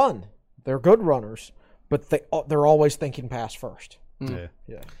can run. They're good runners, but they're always thinking pass first. Yeah.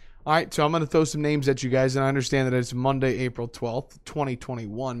 All right, so I'm going to throw some names at you guys, and I understand that it's Monday, April 12th,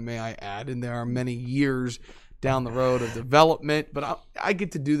 2021, may I add, and there are many years down the road of development, but I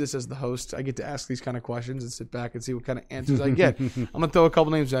get to do this as the host. I get to ask these kind of questions and sit back and see what kind of answers I get. I'm going to throw a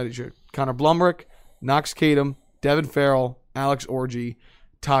couple names at you. Connor Blumrick, Knox Kadum, Devin Farrell, Alex Orgy,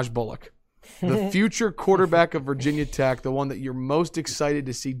 Taj Bullock. The future quarterback of Virginia Tech, the one that you're most excited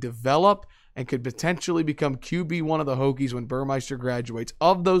to see develop and could potentially become QB1 of the Hokies when Burmeister graduates.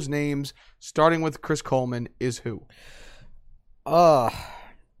 Of those names, starting with Chris Coleman, is who?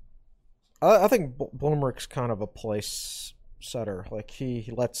 I think Blumrick's kind of a place setter. Like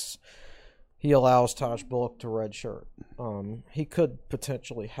he allows Taj Bullock to redshirt. He could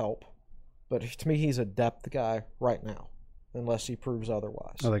potentially help, but to me, he's a depth guy right now, unless he proves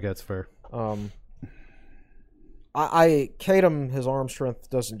otherwise. I think that's fair. Kadum, his arm strength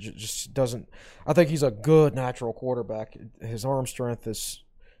doesn't. I think he's a good natural quarterback. His arm strength is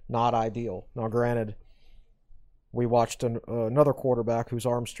not ideal. Now, granted, we watched another quarterback whose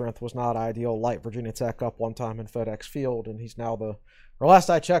arm strength was not ideal light Virginia Tech up one time in FedEx Field, and he's now last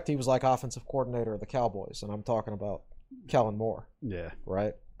I checked, he was like offensive coordinator of the Cowboys, and I'm talking about Kellen Moore. Yeah.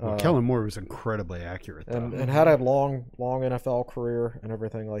 Right? Well, Kellen Moore was incredibly accurate, though. And had a long NFL career and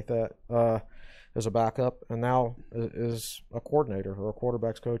everything like that as a backup, and now is a coordinator or a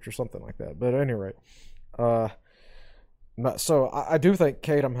quarterback's coach or something like that. But at any rate, so I do think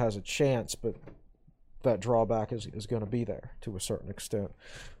Kadum has a chance, but that drawback is going to be there to a certain extent.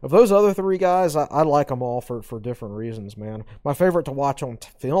 Of those other three guys, I like them all for different reasons, man. My favorite to watch on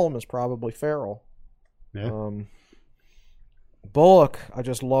film is probably Farrell. Yeah. Bullock, I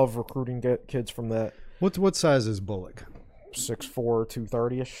just love recruiting kids from that. What size is Bullock? 6'4",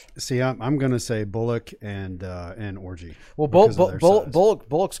 230-ish. See, I'm going to say Bullock and Orji. Well,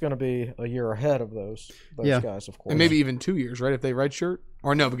 Bullock's going to be a year ahead of those guys, of course, and maybe even 2 years, right? If they redshirt,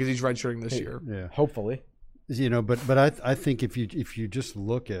 or no, because he's redshirting this year. Yeah, hopefully. But I think if you just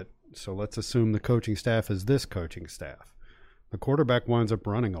look at, so let's assume the coaching staff is this coaching staff. The quarterback winds up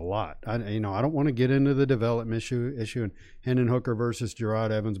running a lot. I don't want to get into the development issue and Hendon Hooker versus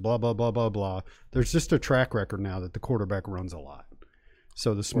Gerard Evans, blah, blah, blah, blah, blah. There's just a track record now that the quarterback runs a lot.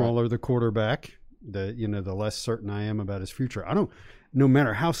 So the smaller the quarterback, the less certain I am about his future. No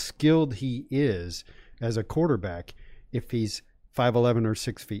matter how skilled he is as a quarterback, if he's 5'11" or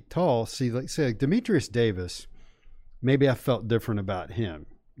 6 feet tall, say Demetrius Davis, maybe I felt different about him.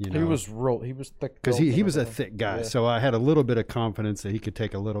 He was thick because he was a thick guy, yeah. So I had a little bit of confidence that he could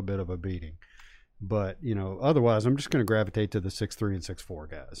take a little bit of a beating. But otherwise, I'm just going to gravitate to the 6'3" and 6'4"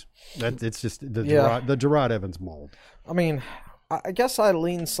 guys. It's just the Gerard Evans mold. I mean, I guess I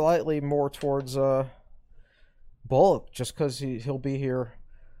lean slightly more towards Bullock just because he'll be here.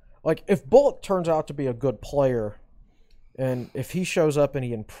 Like if Bullock turns out to be a good player, and if he shows up and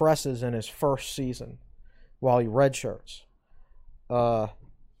he impresses in his first season while he redshirts,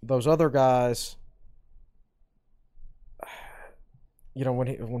 those other guys,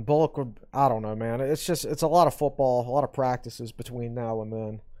 when Bullock would, I don't know, man. It's a lot of football, a lot of practices between now and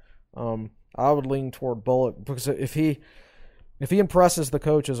then. I would lean toward Bullock because if he impresses the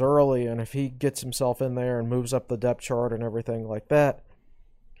coaches early and if he gets himself in there and moves up the depth chart and everything like that,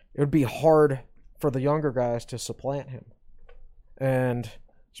 it would be hard for the younger guys to supplant him. And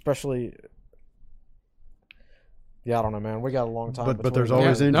especially, I don't know, man. We got a long time. But there's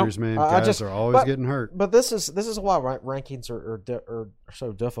always injuries, man. Guys are always getting hurt. But this is why rankings are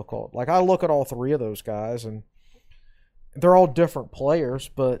so difficult. Like I look at all three of those guys, and they're all different players.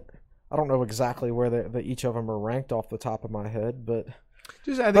 But I don't know exactly where each of them are ranked off the top of my head. But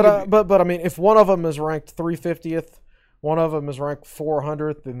I mean, if one of them is ranked 350th, one of them is ranked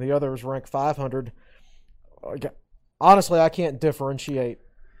 400th, and the other is ranked 500. Honestly, I can't differentiate.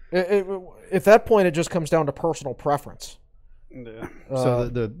 At that point, it just comes down to personal preference. Yeah. So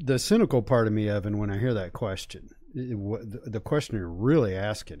the cynical part of me, Evan, when I hear that question, the question you're really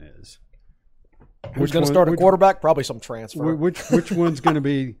asking is, who's going to start a quarterback? Probably some transfer. Which one's going to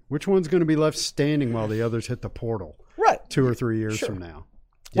be left standing while the others hit the portal? Right. 2 or 3 years from now.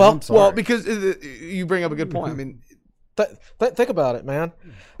 Yeah, well, because you bring up a good point. I mean. Think about it, man.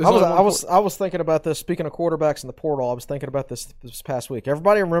 I was thinking about this. Speaking of quarterbacks in the portal, I was thinking about this past week.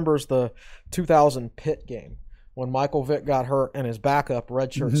 Everybody remembers the 2000 Pitt game when Michael Vick got hurt and his backup,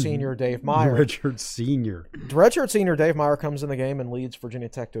 redshirt senior Dave Meyer. Redshirt senior Dave Meyer comes in the game and leads Virginia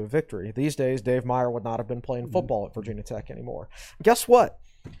Tech to a victory. These days, Dave Meyer would not have been playing football at Virginia Tech anymore. Guess what?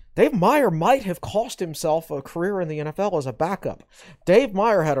 Dave Meyer might have cost himself a career in the NFL as a backup. Dave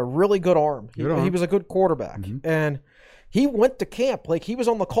Meyer had a really good arm. He was a good quarterback. Mm-hmm. And he went to camp. Like, he was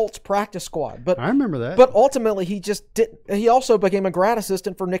on the Colts practice squad. But I remember that. But ultimately, he just didn't. He also became a grad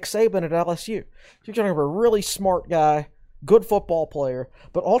assistant for Nick Saban at LSU. You're talking about a really smart guy, good football player.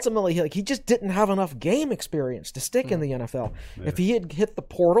 But ultimately, he just didn't have enough game experience to stick in the NFL. Yeah. If he had hit the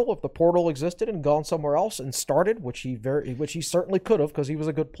portal, if the portal existed and gone somewhere else and started, which he certainly could have because he was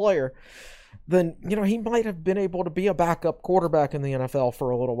a good player, then he might have been able to be a backup quarterback in the NFL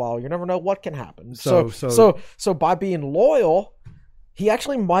for a little while. You never know what can happen. So by being loyal, he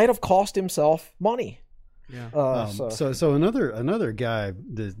actually might have cost himself money. Yeah. So another guy,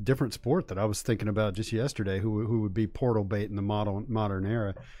 the different sport that I was thinking about just yesterday, who would be portal bait in the modern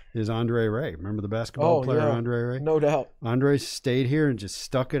era, is Andre Ray. Remember the basketball player Andre Ray? No doubt. Andre stayed here and just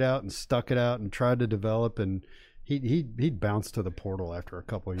stuck it out and tried to develop, and he'd bounce to the portal after a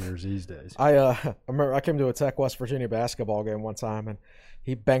couple of years these days. I remember I came to a Tech West Virginia basketball game one time, and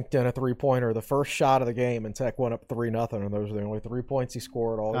he banked in a 3-pointer the first shot of the game, and Tech went up 3-0, and those were the only 3 points he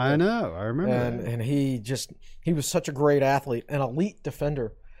scored all game. I know, I remember that. And he was such a great athlete, an elite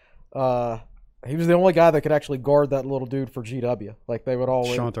defender. He was the only guy that could actually guard that little dude for GW. Like, they would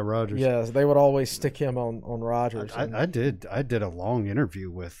always Shanta Rogers. Yes, they would always stick him on Rogers. I did a long interview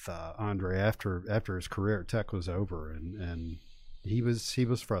with Andre after his career at Tech was over, and he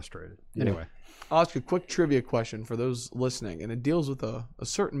was frustrated. Yeah. Anyway, I'll ask a quick trivia question for those listening, and it deals with a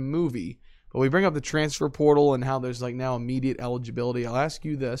certain movie. But we bring up the transfer portal and how there's now immediate eligibility. I'll ask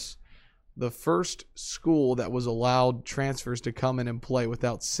you this. The first school that was allowed transfers to come in and play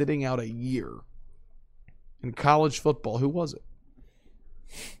without sitting out a year in college football, who was it?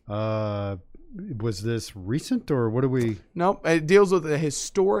 Was this recent, or what do we... No, it deals with a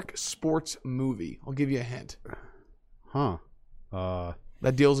historic sports movie. I'll give you a hint. Huh.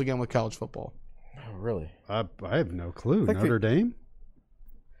 That deals again with college football. Oh, really? I have no clue. Notre Dame?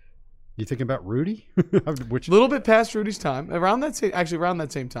 You thinking about Rudy? Which little bit past Rudy's time, around that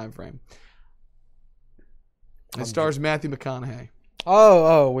same time frame. It stars Matthew McConaughey.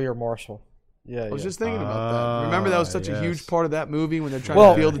 We are Marshall. Yeah, I was just thinking about that. Remember that was such a huge part of that movie when they're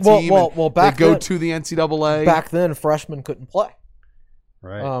trying to field the team. They go to the NCAA. Back then, freshmen couldn't play.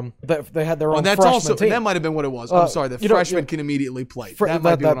 Right. They had their own freshman team. That might have been what it was. I'm sorry. The freshmen can immediately play. That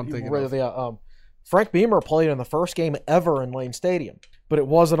might be what I'm thinking of. Frank Beamer played in the first game ever in Lane Stadium, but it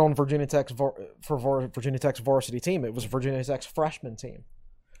wasn't on Virginia Tech's Virginia Tech's varsity team. It was Virginia Tech's freshman team.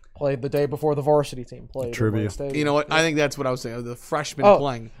 Played the day before the varsity team played. Trivia. You know what? I think that's what I was saying. The freshmen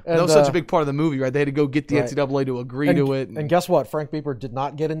playing. That was such a big part of the movie, right? They had to go get the NCAA to agree to it. And guess what? Frank Beamer did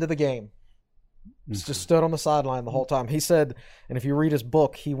not get into the game. Just stood on the sideline the whole time. He said, and if you read his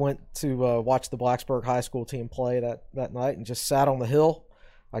book, he went to watch the Blacksburg High School team play that night and just sat on the hill,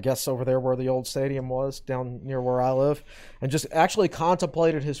 I guess over there where the old stadium was, down near where I live, and just actually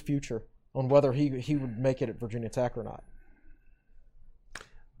contemplated his future on whether he would make it at Virginia Tech or not.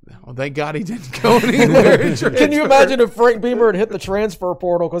 Well, thank God he didn't go anywhere. Can you imagine if Frank Beamer had hit the transfer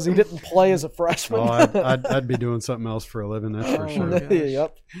portal because he didn't play as a freshman? I'd be doing something else for a living, that's for sure.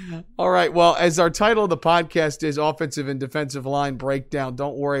 Yep. All right, well, as our title of the podcast is Offensive and Defensive Line Breakdown,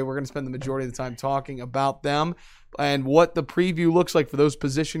 don't worry, we're going to spend the majority of the time talking about them and what the preview looks like for those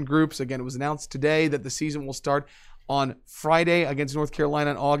position groups. Again, it was announced today that the season will start on Friday against North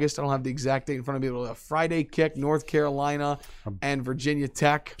Carolina in August. I don't have the exact date in front of me, but a Friday kick, North Carolina and Virginia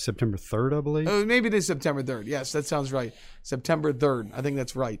Tech. September 3rd, I believe. Maybe it is September 3rd. Yes, that sounds right. September 3rd. I think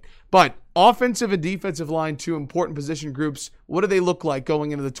that's right. But offensive and defensive line, two important position groups. What do they look like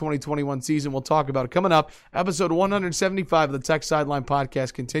going into the 2021 season? We'll talk about it coming up. Episode 175 of the Tech Sideline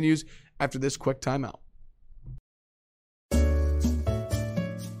Podcast continues after this quick timeout.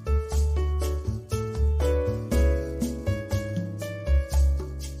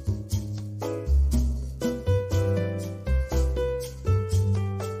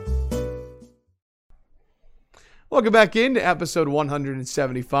 Welcome back into episode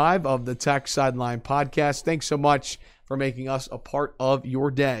 175 of the Tech Sideline Podcast. Thanks so much for making us a part of your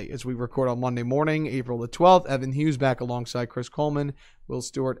day as we record on Monday morning, April the 12th. Evan Hughes back alongside Chris Coleman, Will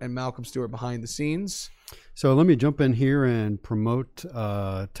Stewart, and Malcolm Stewart behind the scenes. So let me jump in here and promote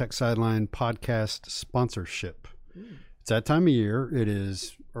Tech Sideline Podcast sponsorship. It's that time of year. It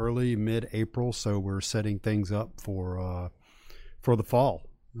is early, mid-April, so we're setting things up for the fall.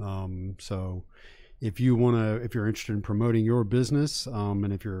 So if you're interested in promoting your business,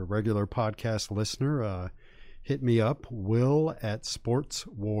 and if you're a regular podcast listener, hit me up,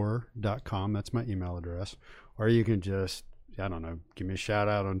 will@sportswar.com. That's my email address. Or you can just, give me a shout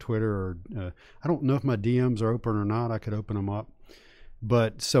out on Twitter. Or I don't know if my DMs are open or not. I could open them up.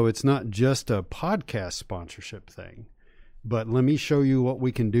 But so it's not just a podcast sponsorship thing. But let me show you what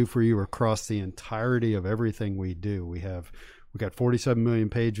we can do for you across the entirety of everything we do. We got 47 million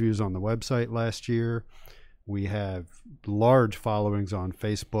page views on the website last year. We have large followings on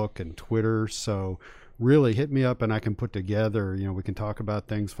Facebook and Twitter. So really hit me up and I can put together, we can talk about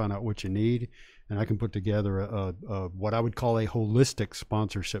things, find out what you need. And I can put together a what I would call a holistic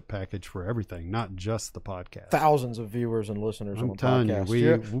sponsorship package for everything, not just the podcast. Thousands of viewers and listeners on the podcast.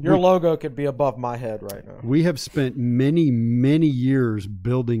 You, your logo could be above my head right now. We have spent many, many years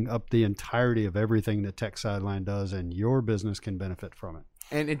building up the entirety of everything that Tech Sideline does, and your business can benefit from it.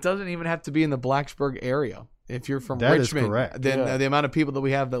 And it doesn't even have to be in the Blacksburg area. If you're from that Richmond, is correct. Then the amount of people that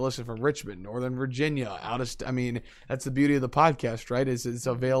we have that listen from Richmond, Northern Virginia, that's the beauty of the podcast, right? Is it's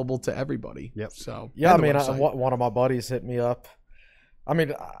available to everybody. Yep. So yeah, one of my buddies hit me up.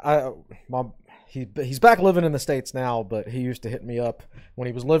 He's back living in the States now, but he used to hit me up when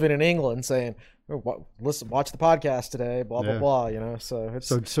he was living in England saying, listen, watch the podcast today, blah, blah, blah, So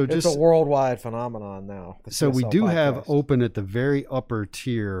it's a worldwide phenomenon now. So we do have open at the very upper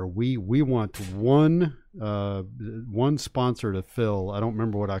tier. We want one sponsor to fill. I don't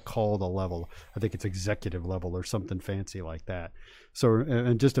remember what I call the level. I think it's executive level or something fancy like that. So,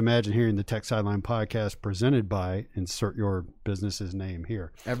 and just imagine hearing the Tech Sideline Podcast presented by, insert your business's name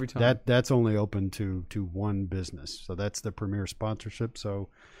here. Every time. That's only open to one business. So that's the premier sponsorship. So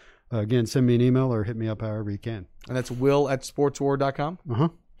again, send me an email or hit me up however you can. And that's will@sportswar.com. Uh-huh.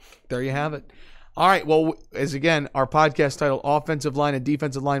 There you have it. All right. Well, as again, our podcast title, Offensive Line and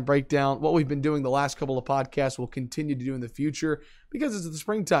Defensive Line Breakdown, what we've been doing the last couple of podcasts we'll continue to do in the future because it's the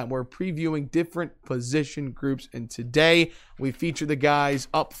springtime. We're previewing different position groups, and today we feature the guys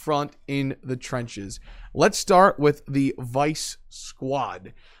up front in the trenches. Let's start with the Vice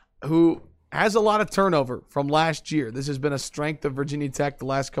Squad, who has a lot of turnover from last year. This has been a strength of Virginia Tech the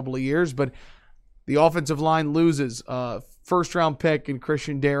last couple of years, but the offensive line loses first-round pick in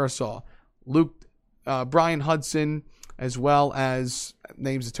Christian Darrisaw, Brian Hudson, as well as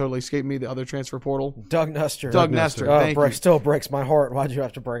names that totally escaped me, the other transfer portal. Doug Nestor. Doug Nestor. Thank you. Still breaks my heart. Why'd you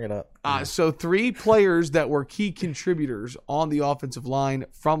have to bring it up? So 3 players that were key contributors on the offensive line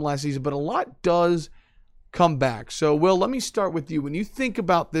from last season, but a lot does come back. So, Will, let me start with you. When you think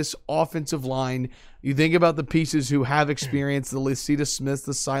about this offensive line, you think about the pieces who have experience, the Lacita Smiths,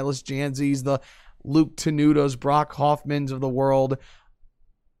 the Silas Janzis, the Luke Tenutos, Brock Hoffmans of the world.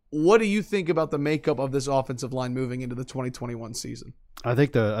 What do you think about the makeup of this offensive line moving into the 2021 season? I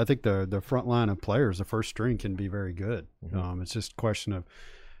think the front line of players, the first string, can be very good. Mm-hmm. It's just a question of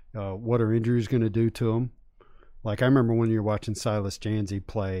what are injuries going to do to them. Like I remember when you're watching Silas Janzi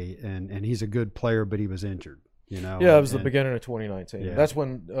play, and he's a good player, but he was injured. Yeah, it was the beginning of 2019. Yeah. That's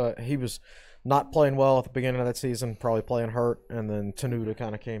when he was not playing well at the beginning of that season, probably playing hurt, and then Tenuta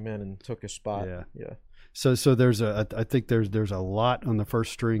kind of came in and took his spot. Yeah. So I think there's a lot on the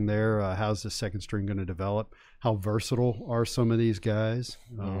first string there. How's the second string going to develop? How versatile are some of these guys?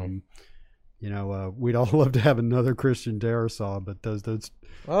 We'd all love to have another Christian Darrisaw, but those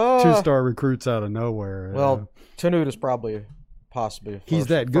 2-star recruits out of nowhere. Well, Tenuta's probably possibly he's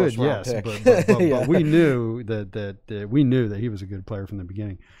that good, yes. But we knew that he was a good player from the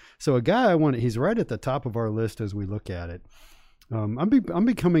beginning. So a guy he's right at the top of our list as we look at it. I'm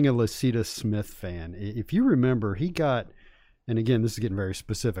becoming a Lacita Smith fan. If you remember, he got, and again, this is getting very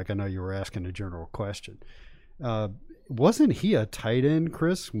specific. I know you were asking a general question. Wasn't he a tight end,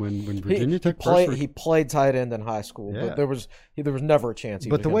 Chris, when Virginia Tech played? He played tight end in high school, but there was never a chance.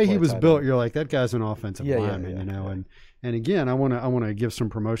 But the way he was built, you're like, that guy's an offensive lineman, And again, I want to give some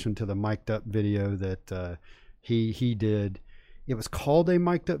promotion to the mic'd up video that he did. It was called a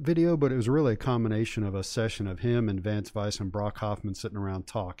mic'd up video, but it was really a combination of a session of him and Vance Weiss and Brock Hoffman sitting around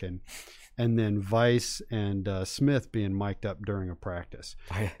talking, and then Weiss and Smith being mic'd up during a practice.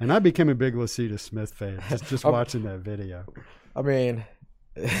 And I became a big Lacita Smith fan just watching that video. I mean,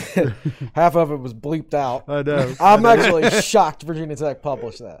 half of it was bleeped out. I know. I'm actually shocked Virginia Tech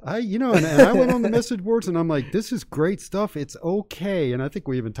published that. And I went on the message boards and I'm like, this is great stuff. It's okay. And I think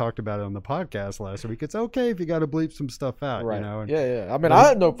we even talked about it on the podcast last week. It's okay if you got to bleep some stuff out, right. And, I mean, I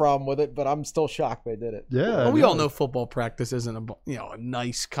had no problem with it, but I'm still shocked they did it. Yeah. Well, we all know football practice isn't a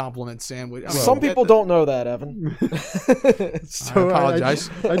nice compliment sandwich. Some people don't know that, Evan. So I apologize.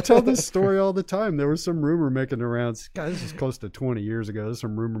 I tell this story all the time. There was some rumor making the rounds. God, this is close to 20 years ago. There's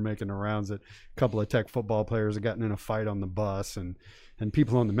some rumor making the rounds that a couple of Tech football players had gotten in a fight on the bus, and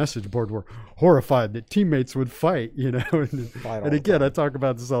people on the message board were horrified that teammates would fight, And again, I talk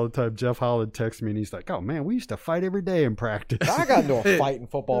about this all the time. Jeff Holland texts me and he's like, "Oh man, we used to fight every day in practice." I got into a fight in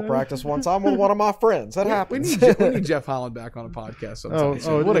football practice one time with one of my friends. That happens. We need Jeff Holland back on a podcast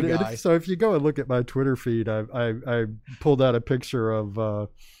sometime. What a guy! So if you go and look at my Twitter feed, I pulled out a picture of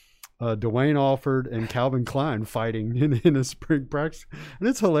Dwayne Alford and Calvin Klein fighting in a spring practice. And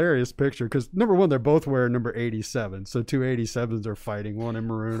it's a hilarious picture because, number one, they're both wearing number 87. So 2 87s are fighting, one in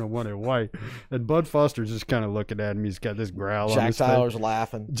maroon and one in white. And Bud Foster's just kind of looking at him. He's got this growl on his face. Jack Tyler's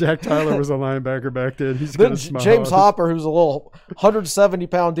laughing. Jack Tyler was a linebacker back then. He's going to smile. James Hopper, who's a little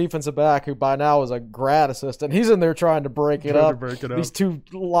 170-pound defensive back who by now is a grad assistant, he's in there trying to break it up. These 2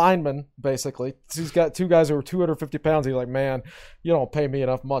 linemen, basically. He's got 2 guys who are 250 pounds. He's like, man, you don't pay me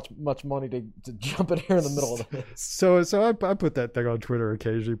much money to jump in here in the middle of this. So I put that thing on Twitter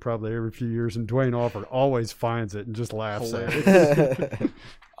occasionally, probably every few years, and Dwayne Alford always finds it and just laughs at it.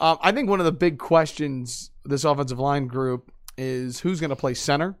 I think one of the big questions this offensive line group is who's going to play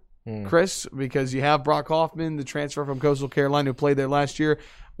center, Chris, because you have Brock Hoffman, the transfer from Coastal Carolina who played there last year.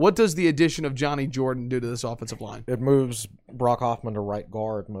 What does the addition of Johnny Jordan do to this offensive line? It moves Brock Hoffman to right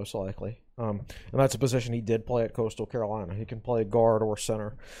guard, most likely. And that's a position he did play at Coastal Carolina. He can play guard or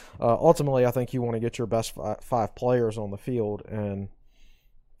center. Ultimately, I think you want to get your best 5 players on the field. And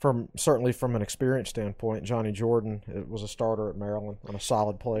certainly from an experience standpoint, Johnny Jordan was a starter at Maryland and a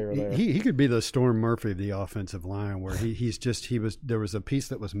solid player there. He could be the Storm Murphy of the offensive line, where there was a piece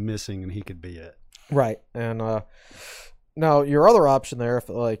that was missing and he could be it. Right. And now your other option there, if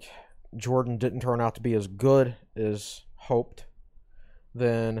like Jordan didn't turn out to be as good as hoped,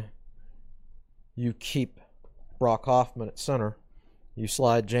 then you keep Brock Hoffman at center, you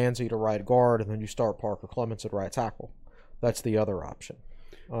slide Janzi to right guard, and then you start Parker Clements at right tackle. That's the other option.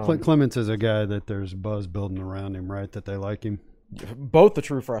 Clements is a guy that there's buzz building around him, right, that they like him? Both the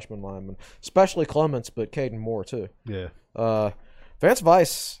true freshman linemen, especially Clements, but Caden Moore too. Yeah. Vance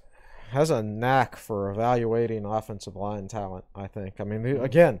Weiss, has a knack for evaluating offensive line talent, I think. I mean,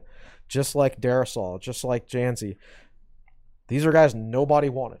 again, just like Darrisaw, just like Janzi, these are guys nobody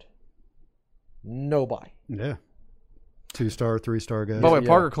wanted. Nobody. Yeah. 2-star, 3-star guys. By the way,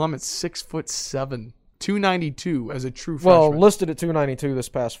 Parker Clements, 6'7", 292 as a true freshman. Well, listed at 292 this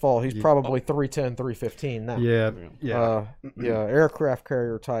past fall. He's probably 310, 315 now. Yeah. Aircraft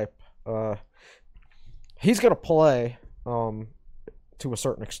carrier type. He's going to play to a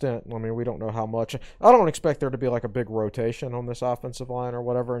certain extent. I mean, we don't know how much. I don't expect there to be like a big rotation on this offensive line or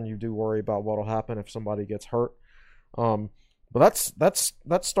whatever, and you do worry about what will happen if somebody gets hurt. But that's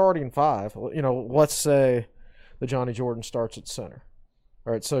starting five. You know, let's say the Johnny Jordan starts at center.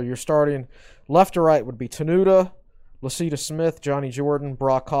 All right, so you're starting left to right would be Tenuta, Lecitus Smith, Johnny Jordan,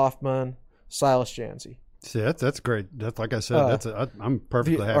 Brock Hoffman, Silas Janzi. See, that's great. That's like I said. I'm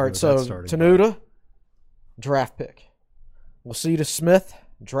perfectly happy with that starting. Tenuta, draft pick. Lecitus Smith,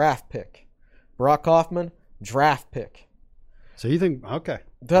 draft pick. Brock Hoffman, draft pick. So you think okay?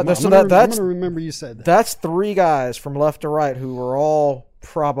 I'm going to remember you said that. That's three guys from left to right who are all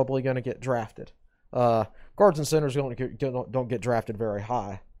probably going to get drafted. Guards and centers don't get drafted very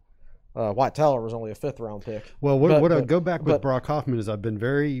high. White Teller was only a 5th-round pick. Well, what I go back with Brock Hoffman is I've been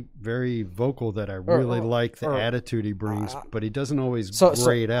very, very vocal that I really like the attitude he brings, but he doesn't always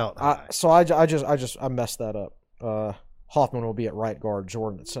grade out. I messed that up. Hoffman will be at right guard,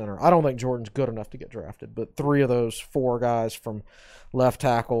 Jordan at center. I don't think Jordan's good enough to get drafted, but 3 of those 4 guys from left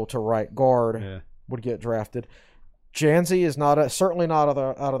tackle to right guard would get drafted. Janzi is certainly not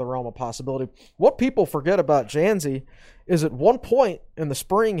out of the realm of possibility. What people forget about Janzi is at one point in the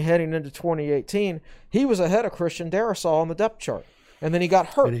spring heading into 2018, he was ahead of Christian Darrisaw on the depth chart. And then he got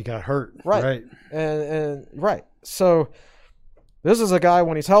hurt. Right. And right. So this is a guy,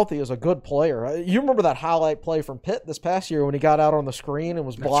 when he's healthy, is a good player. You remember that highlight play from Pitt this past year when he got out on the screen and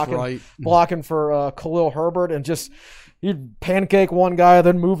was blocking for Khalil Herbert and just he'd pancake one guy,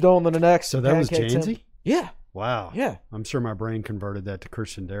 then moved on to the next. So that was Janzi? Yeah. Wow. Yeah. I'm sure my brain converted that to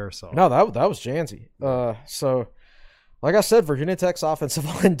Christian Darrisaw. No, that was Janzi. So, like I said, Virginia Tech's offensive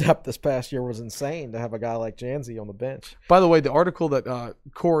line depth this past year was insane to have a guy like Janzi on the bench. By the way, the article that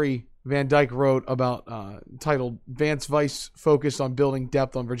Corey Van Dyke wrote about titled Vance Vice Focus on Building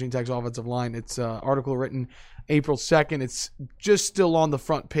Depth on Virginia Tech's Offensive Line, it's an article written April 2nd. It's just still on the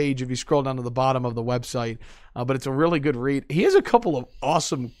front page if you scroll down to the bottom of the website, but it's a really good read. He has a couple of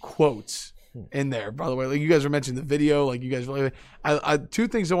awesome quotes in there, by the way. Like you guys were mentioning the video, like you guys really, I 2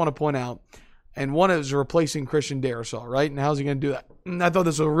 things I want to point out, and one is replacing Christian Darrisaw, right? And how's he going to do that? And I thought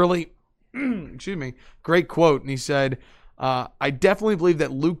this was a really, great quote. And he said, I definitely believe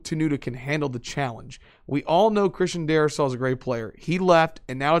that Luke Tenuta can handle the challenge. We all know Christian Darrisaw is a great player. He left,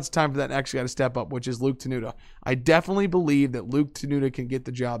 and now it's time for that next guy to step up, which is Luke Tenuta. I definitely believe that Luke Tenuta can get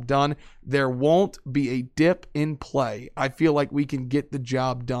the job done. There won't be a dip in play. I feel like we can get the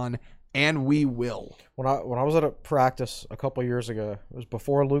job done, and we will. When I was at a practice a couple years ago, it was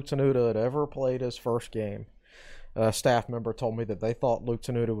before Luke Tenuta had ever played his first game. A staff member told me that they thought Luke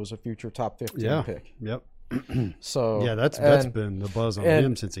Tenuta was a future top 15 pick. Yep. So that's been the buzz on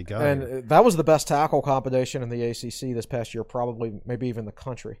him since he got here. And that was the best tackle combination in the ACC this past year, probably maybe even the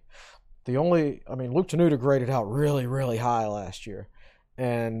country. Luke Tenuta graded out really, really high last year.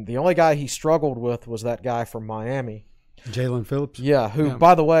 And the only guy he struggled with was that guy from Miami. Jalen Phillips? Yeah, who,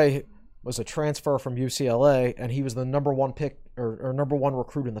 by the way, was a transfer from UCLA, and he was the number 1 pick or number 1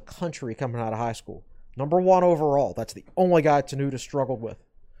 recruit in the country coming out of high school. Number 1 overall. That's the only guy Tenuta struggled with.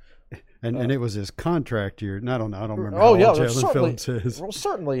 And it was his contract year. I don't remember how old Jalen Phillips is. Well,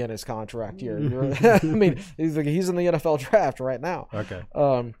 certainly in his contract year. I mean, he's in the NFL draft right now. Okay.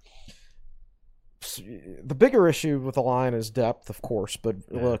 The bigger issue with the line is depth, of course. But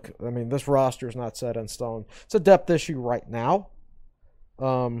look, I mean, this roster is not set in stone. It's a depth issue right now.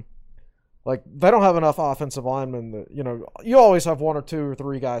 Like, they don't have enough offensive linemen that, you always have 1 or 2 or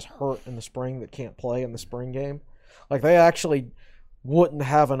 3 guys hurt in the spring that can't play in the spring game. Like, they actually wouldn't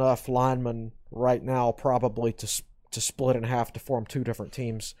have enough linemen right now probably to split in half to form 2 different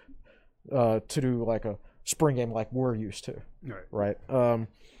teams to do like a spring game like we're used to. Right.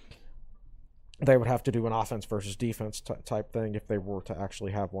 They would have to do an offense versus defense type thing if they were to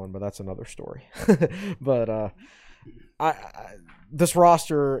actually have one, but that's another story. But this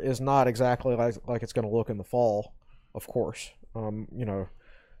roster is not exactly like it's going to look in the fall, of course.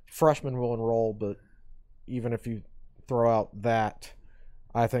 Freshmen will enroll, but even if you throw out that,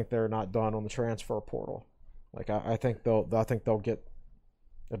 I think they're not done on the transfer portal. Like I think they'll get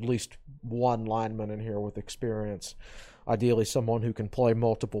at least 1 lineman in here with experience, ideally someone who can play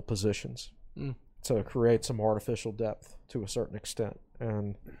multiple positions to create some artificial depth to a certain extent.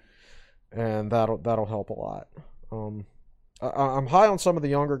 And and that'll help a lot. I'm high on some of the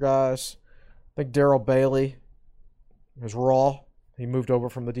younger guys. I think Darrell Bailey is raw. He moved over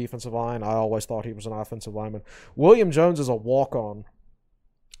from the defensive line. I always thought he was an offensive lineman. William Jones is a walk-on,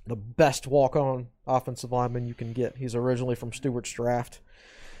 the best walk-on offensive lineman you can get. He's originally from Stewart's Draft.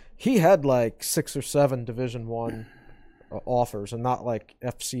 He had like 6 or 7 Division I offers, and not like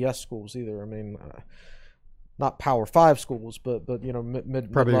FCS schools either. I mean, not Power 5 schools, but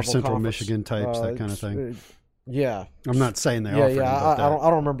mid probably your Central conference. Michigan types, that kind of thing. Yeah, I'm not saying they offer him, I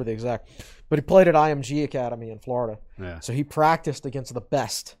don't remember the exact, but he played at IMG Academy in Florida. Yeah. So he practiced against the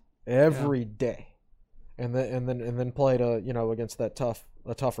best every day, and then played against that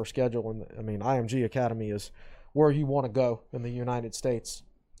tougher schedule. And I mean, IMG Academy is where you want to go in the United States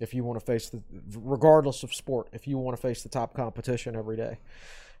if you want to face regardless of sport, if you want to face the top competition every day.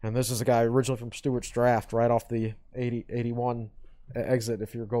 And this is a guy originally from Stewart's Draft, right off the 81 exit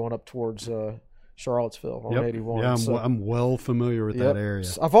if you're going up towards Charlottesville on 81. Yeah, so, I'm well familiar with that area.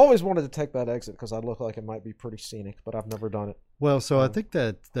 I've always wanted to take that exit because I look like it might be pretty scenic, but I've never done it. Well, so I think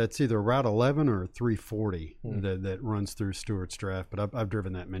that's either Route 11 or 340 that runs through Stewart's Draft, but I've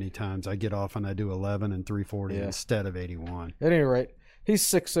driven that many times. I get off and I do 11 and 340 instead of 81. At any rate, he's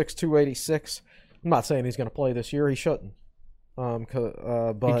 6'6", 286. I'm not saying he's going to play this year. He shouldn't. But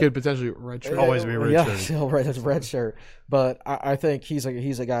he could potentially redshirt. Always be redshirt. Yeah, he'll wear his red shirt. But I think he's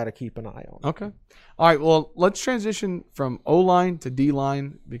a guy to keep an eye on. Okay. All right. Well, let's transition from O-line to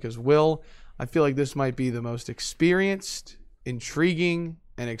D-line because I feel like this might be the most experienced, intriguing,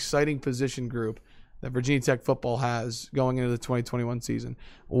 and exciting position group that Virginia Tech football has going into the 2021 season.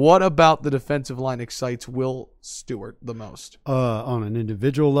 What about the defensive line excites Will Stewart the most? On an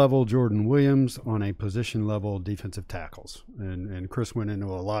individual level, Jordan Williams. On a position level, defensive tackles. And Chris went into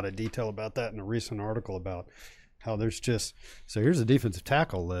a lot of detail about that in a recent article about how there's just – so here's a defensive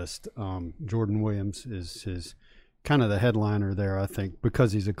tackle list. Jordan Williams is his kind of the headliner there, I think,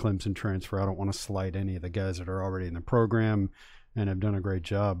 because he's a Clemson transfer. I don't want to slight any of the guys that are already in the program and have done a great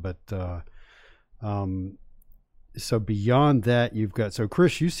job, but so beyond that, you've got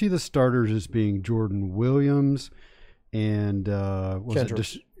Chris, you see the starters as being Jordan Williams and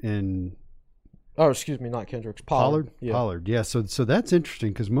Kendricks. Not Kendricks, Pollard. Yeah. Pollard, yeah. So that's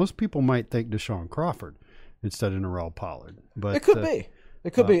interesting because most people might think Deshaun Crawford instead of Norrell Pollard, but it could be.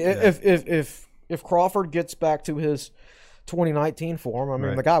 It could be if Crawford gets back to his 2019 form. I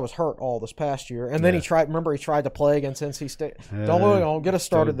mean, the guy was hurt all this past year, and then he tried to play against NC State. Don't get us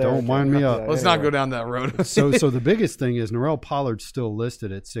started there. Don't wind me up. Let's not go down that road. So the biggest thing is Norrell Pollard's still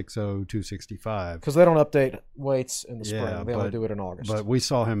listed at 6'0", 265. Because they don't update weights in the spring. They only do it in August. But we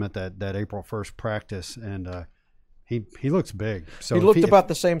saw him at that April 1st practice, and he looks big. So he looked about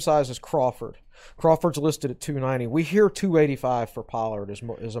the same size as Crawford. Crawford's listed at 290. We hear 285 for Pollard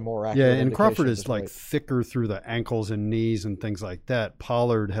is a more accurate. Yeah, and Crawford is like thicker through the ankles and knees and things like that.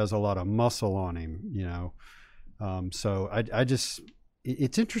 Pollard has a lot of muscle on him, So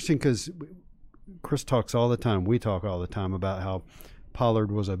it's interesting because Chris talks all the time. We talk all the time about how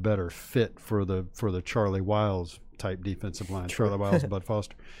Pollard was a better fit for the Charlie Wiles type defensive line. Charlie Wiles, Bud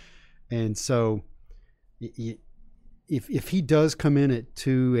Foster, and so. If he does come in at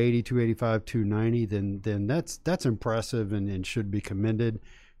 280, 285, 290, then that's impressive and should be commended.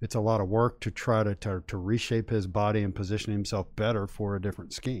 It's a lot of work to try to reshape his body and position himself better for a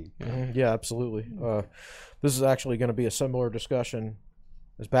different scheme. Yeah, absolutely. This is actually going to be a similar discussion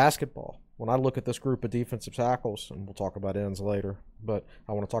as basketball. When I look at this group of defensive tackles, and we'll talk about ends later, but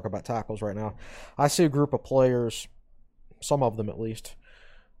I want to talk about tackles right now. I see a group of players, some of them at least,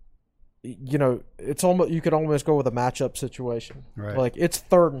 it's almost, you could almost go with a matchup situation. Right. Like it's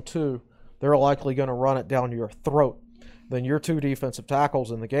 3rd and 2, they're likely going to run it down your throat. Then your 2 defensive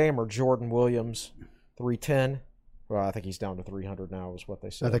tackles in the game are Jordan Williams, 310. Well, I think he's down to 300 now, is what they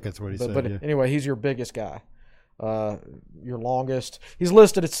said. I think that's what he said. But anyway, he's your biggest guy, your longest. He's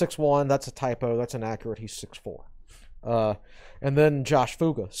listed at 6'1". That's a typo. That's inaccurate. He's 6'4". And then Josh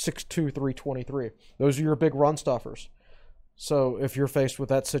Fuga, 6'2", 323. Those are your big run stuffers. So if you're faced with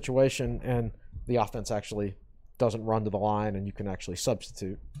that situation and the offense actually doesn't run to the line and you can actually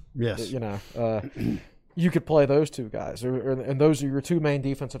substitute, yes, you could play those 2 guys. And those are your 2 main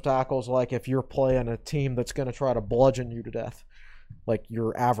defensive tackles, like if you're playing a team that's going to try to bludgeon you to death, like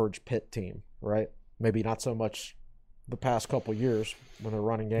your average Pitt team, right? Maybe not so much the past couple years when their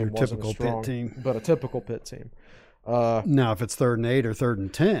running game wasn't as strong, Pitt team. But a typical Pitt team. Now, if it's 3rd and 8 or 3rd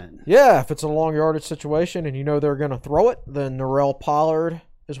and 10. Yeah, if it's a long yardage situation and they're going to throw it, then Norrell Pollard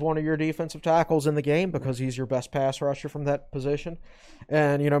is one of your defensive tackles in the game because he's your best pass rusher from that position.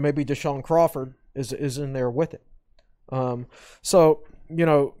 And, maybe Deshaun Crawford is in there with it. So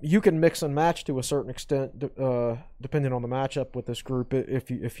you can mix and match to a certain extent, depending on the matchup with this group,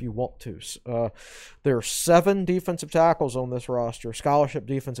 if you want to. There are 7 defensive tackles on this roster, scholarship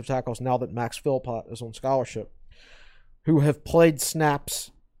defensive tackles, now that Max Philpott is on scholarship, who have played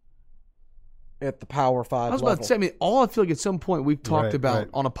snaps at the Power 5 level. I was about to say, all I feel like at some point we've talked about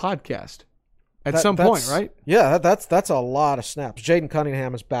on a podcast. At some point, right? Yeah, that's a lot of snaps. Jaden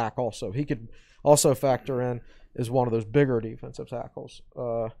Cunningham is back also. He could also factor in is one of those bigger defensive tackles.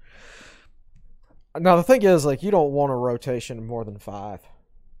 Now, the thing is, you don't want a rotation of more than 5.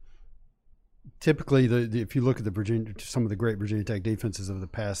 Typically, if you look at some of the great Virginia Tech defenses of the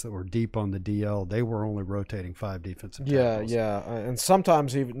past that were deep on the DL, they were only rotating 5 defensive tackles. Yeah, and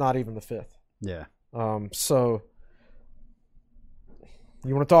sometimes not even the 5th. Yeah. So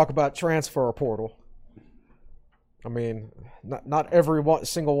you want to talk about transfer portal? Not every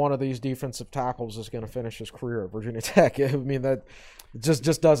single one of these defensive tackles is going to finish his career at Virginia Tech. That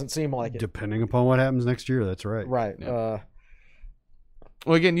just doesn't seem like it. Depending upon what happens next year, that's right. Right. Yeah.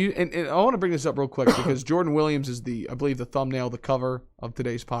 Well, again, and I want to bring this up real quick because Jordan Williams is I believe the thumbnail, the cover of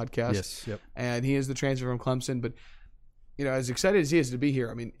today's podcast. Yes. Yep. And he is the transfer from Clemson. But as excited as he is to be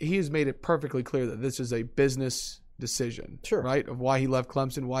here, he has made it perfectly clear that this is a business decision. Sure. Right, of why he left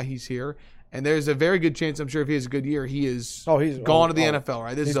Clemson, why he's here. And there's a very good chance, I'm sure if he has a good year, he's gone to the NFL,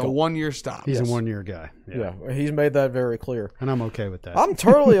 right? This is a 1-year stop. He's a 1-year guy. Yeah, he's made that very clear. And I'm okay with that. I'm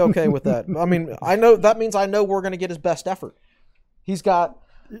totally okay with that. I know that means I know we're going to get his best effort. He's got...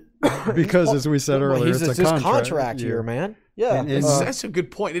 Because, as we said earlier, it's his contract year, man. Yeah, and that's a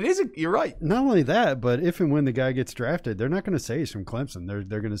good point. It is. You're right. Not only that, but if and when the guy gets drafted, they're not going to say he's from Clemson.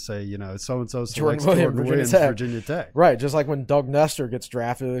 They're going to say, so and so selects Jordan Williams, Virginia Tech. Right, just like when Doug Nestor gets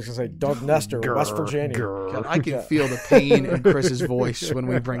drafted, they're going to say Doug Nestor, West Virginia. God, I can feel the pain in Chris's voice when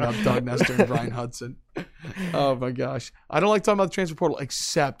we bring up Doug Nestor and Brian Hudson. Oh my gosh, I don't like talking about the transfer portal,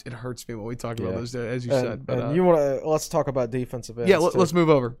 except it hurts me when we talk about those, as you said. But and you want to let's talk about defensive ends. Yeah, let's move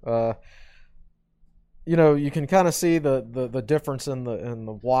over. You can kind of see the difference in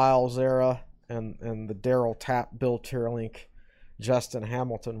the Wiles era and the Darryl Tapp, Bill Teerlink, Justin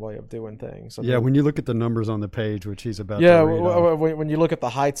Hamilton way of doing things. When you look at the numbers on the page, which he's about to read when you look at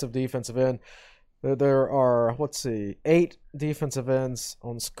the heights of defensive end, there are 8 defensive ends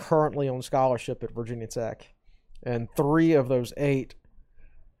currently on scholarship at Virginia Tech, and 3 of those 8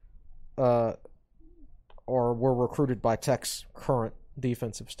 were recruited by Tech's current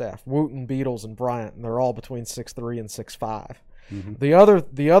defensive staff: Wooten, Beatles, and Bryant, and they're all between 6'3" and 6'5". Mm-hmm.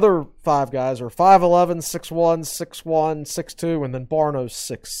 The other 5 guys are 5'11", 6'1", 6'1", 6'2", and then Barno's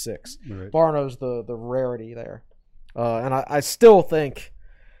 6'6". Right. Barno's the rarity there, and I still think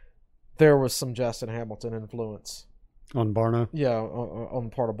there was some Justin Hamilton influence on Barno. Yeah, on the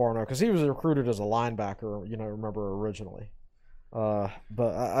part of Barno, because he was recruited as a linebacker. Remember originally,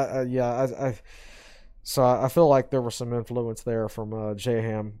 So I feel like there was some influence there from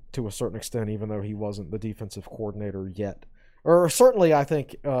J-Ham to a certain extent, even though he wasn't the defensive coordinator yet. Or certainly I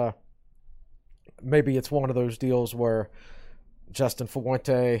think maybe it's one of those deals where Justin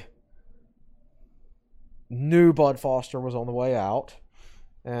Fuente knew Bud Foster was on the way out,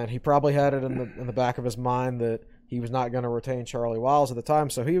 and he probably had it in the back of his mind that he was not going to retain Charlie Wiles at the time,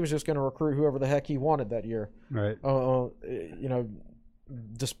 so he was just going to recruit whoever the heck he wanted that year. Right.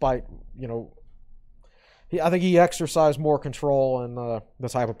 Despite, I think he exercised more control in the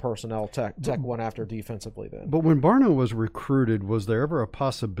type of personnel Tech went after defensively then. But when Barno was recruited, was there ever a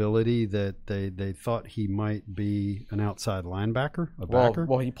possibility that they thought he might be an outside linebacker, backer?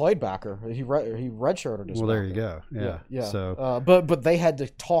 Well, he played backer. He redshirted his backer. There you go. Yeah. So, but they had to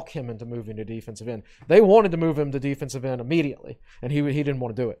talk him into moving to defensive end. They wanted to move him to defensive end immediately, and he didn't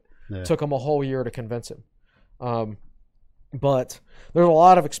want to do it. Yeah. Took him a whole year to convince him. But there's a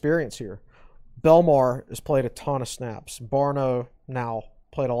lot of experience here. Belmar has played a ton of snaps. Barno now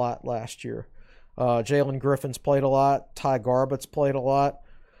played a lot last year. Jalen Griffin's played a lot. Ty Garbutt's played a lot.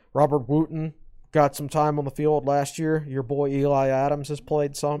 Robert Wooten got some time on the field last year. Your boy Eli Adams has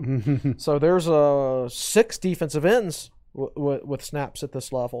played some. So there's 6 defensive ends with snaps at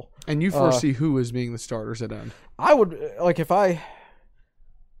this level. And you foresee who is being the starters at end? I would, if I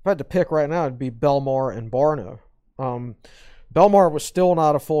had to pick right now, it'd be Belmar and Barno. Belmar was still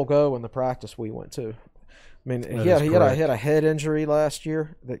not a full go in the practice we went to. He had a head injury last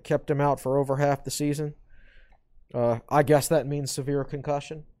year that kept him out for over half the season. I guess that means severe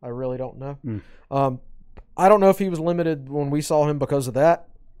concussion. I really don't know. I don't know if he was limited when we saw him because of that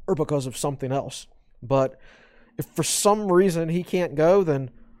or because of something else. But if for some reason he can't go, then,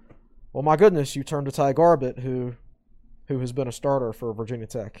 well, my goodness, you turn to Ty Garbutt, who who has been a starter for Virginia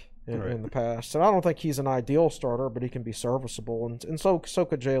Tech in the past. And I don't think he's an ideal starter, but he can be serviceable. And so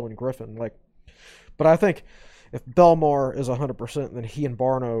could Jalen Griffin. But I think if Belmar is 100%, then he and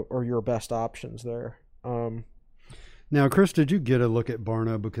Barno are your best options there. Now, Chris, did you get a look at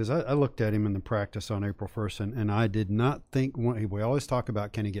Barno? Because I looked at him in the practice on April 1st, and I did not think – we always talk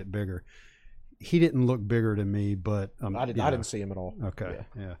about can he get bigger. He didn't look bigger to me, but I didn't see him at all. Okay,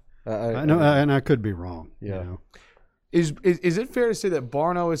 yeah. I know, and I could be wrong. Yeah. You know? Is it fair to say that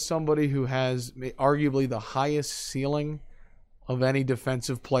Barno is somebody who has arguably the highest ceiling of any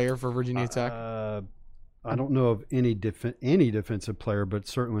defensive player for Virginia Tech? I don't know of any defensive player, but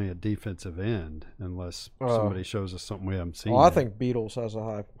certainly a defensive end, unless somebody shows us something we haven't seen. Well, I think Beatles has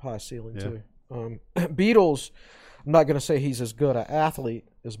a high ceiling too. Beatles, I'm not going to say he's as good an athlete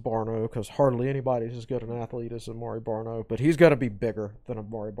as Barno, because hardly anybody's as good an athlete as Amari Barno, but he's going to be bigger than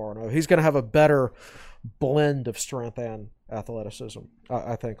Amari Barno. He's going to have a better blend of strength and athleticism,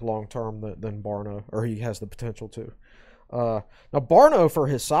 I think, long term than Barno, or he has the potential to. Now, Barno, for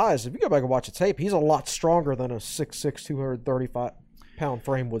his size, if you go back and watch the tape, he's a lot stronger than a 6'6", 235-pound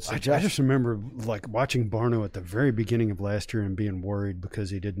frame would suggest. I just remember watching Barno at the very beginning of last year and being worried because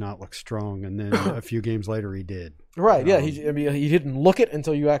he did not look strong, and then a few games later he did. Right? Yeah, he didn't look it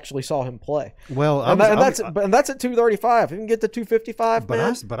until you actually saw him play. Well, that's at 235. He can get to 255.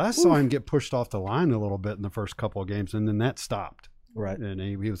 But I saw him get pushed off the line a little bit in the first couple of games, and then that stopped. Right. And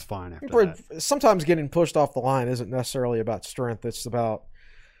he was fine after that. Sometimes getting pushed off the line isn't necessarily about strength. It's about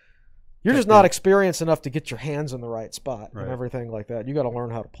you're just not experienced enough to get your hands in the right spot and everything like that. You got to learn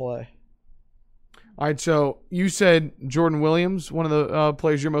how to play. All right, so you said Jordan Williams, one of the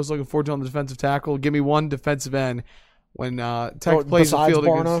players you're most looking forward to on the defensive tackle. Give me one defensive end when Tech plays the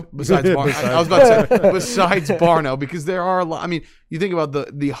field besides Barno. I was about to say besides Barno, because there are a lot. I mean, you think about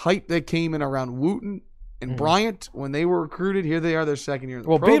the hype that came in around Wooten and Bryant when they were recruited. Here they are, their second year in the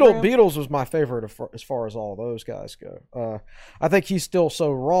program. Beatles was my favorite as far as all those guys go. I think he's still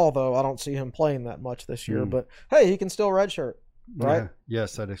so raw, though. I don't see him playing that much this year. But, hey, he can still redshirt, right? Yeah.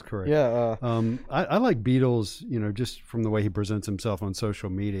 Yes, that is correct. Yeah. I like Beatles, just from the way he presents himself on social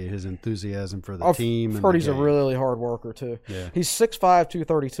media, his enthusiasm for the team. I've heard he's a really hard worker, too. Yeah. He's 6'5",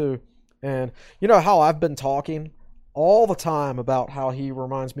 232. And you know how I've been talking all the time about how he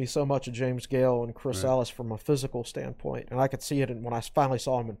reminds me so much of James Gale and Chris Ellis from a physical standpoint, and I could see it when I finally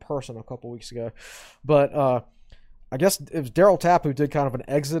saw him in person a couple weeks ago. But I guess it was Daryl Tapp who did kind of an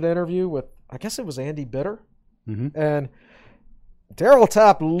exit interview with, I guess it was Andy Bitter, and Daryl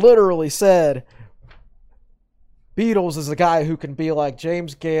Tapp literally said Beatles is a guy who can be like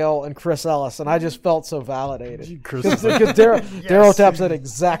James Gale and Chris Ellis, and I just felt so validated because Daryl Tapp said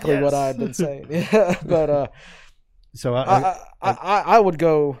exactly what I had been saying. But so I would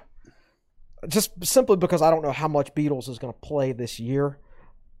go just simply because I don't know how much Beatles is going to play this year.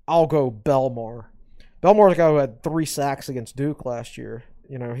 I'll go Belmar. Belmar's a guy who had 3 sacks against Duke last year.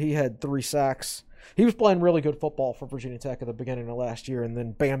 He had 3 sacks. He was playing really good football for Virginia Tech at the beginning of last year, and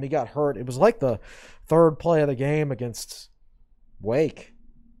then bam, he got hurt. It was like the 3rd play of the game against Wake,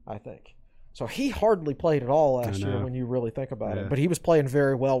 I think. So he hardly played at all last year when you really think about it. But he was playing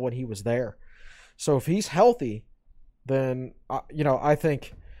very well when he was there. So if he's healthy, then I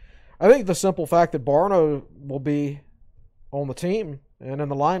think the simple fact that Barno will be on the team and in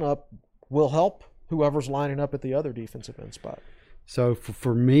the lineup will help whoever's lining up at the other defensive end spot. So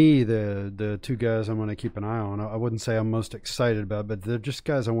for me, the 2 guys I'm going to keep an eye on, I wouldn't say I'm most excited about, but they're just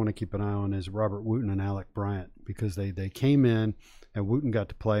guys I want to keep an eye on, is Robert Wooten and Alec Bryant, because they came in and Wooten got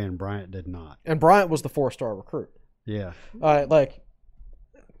to play and Bryant did not. And Bryant was the 4-star recruit. Yeah.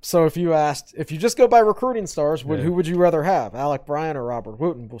 So if you just go by recruiting stars, who would you rather have, Alec Bryant or Robert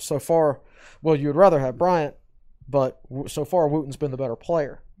Wooten? Well, you would rather have Bryant, but so far Wooten's been the better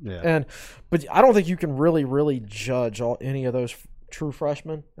player. Yeah. But I don't think you can really judge any of those true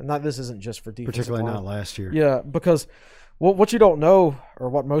freshmen, and this isn't just for defensive particularly line. Not last year. Yeah, because what you don't know, or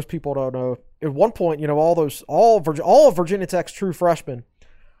what most people don't know, at one point, all of Virginia Tech's true freshmen,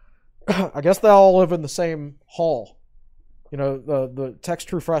 I guess they all live in the same hall. The Tech's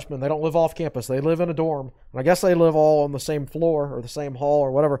true freshmen, they don't live off campus. They live in a dorm. And I guess they live all on the same floor or the same hall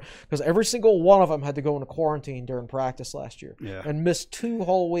or whatever, because every single one of them had to go into quarantine during practice last year and missed 2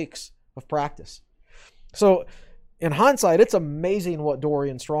 whole weeks of practice. So in hindsight, it's amazing what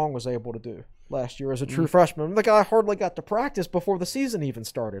Dorian Strong was able to do last year as a true freshman. The guy hardly got to practice before the season even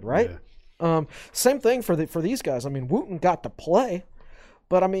started, right? Yeah. Same thing for these guys. I mean, Wooten got to play,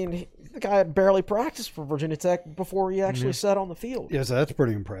 but I mean, the guy had barely practiced for Virginia Tech before he actually sat on the field. Yeah, so that's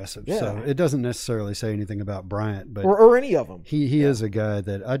pretty impressive. Yeah. So it doesn't necessarily say anything about Bryant, but or any of them. He is a guy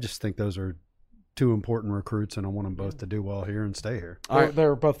that I just think those are two important recruits, and I want them both to do well here and stay here.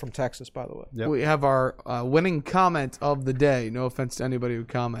 They're both from Texas, by the way. Yep. We have our winning comment of the day. No offense to anybody who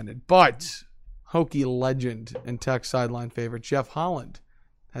commented, but Hokie legend and Tech sideline favorite Jeff Holland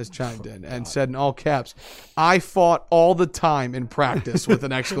has chimed in and said in all caps, "I fought all the time in practice," with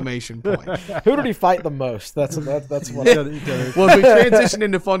an exclamation point. Who did he fight the most? That's what. Well, if we transition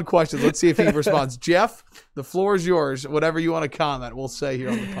into fun questions, let's see if he responds. Jeff, the floor is yours. Whatever you want to comment, we'll say here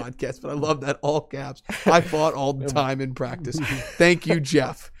on the podcast. But I love that all caps. I fought all the time in practice. Thank you,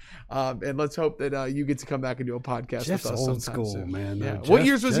 Jeff. And let's hope that you get to come back and do a podcast Jeff's with us old sometime school, soon. man. Yeah. What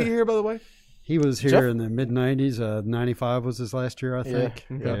years was he here, by the way? He was here in the mid-'90s. 95 was his last year, I think.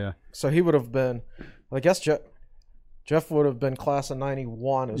 Yeah. So he would have been, I guess Jeff would have been class of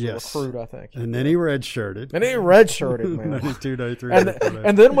 91 as a recruit, I think. And then he redshirted. Man. 92, 93.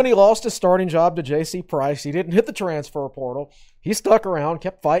 And then when he lost his starting job to J.C. Price, he didn't hit the transfer portal. He stuck around,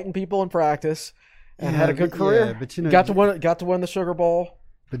 kept fighting people in practice, and had a good career. Yeah, but got to win the Sugar Bowl.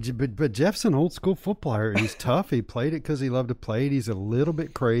 But Jeff's an old school football player. He's tough. He played it because he loved to play it. He's a little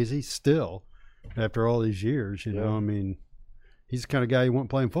bit crazy still after all these years. You know, I mean, he's the kind of guy you want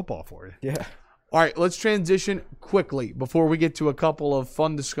playing football for you. Yeah. All right, let's transition quickly before we get to a couple of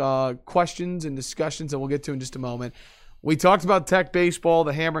fun questions and discussions that we'll get to in just a moment. We talked about Tech baseball,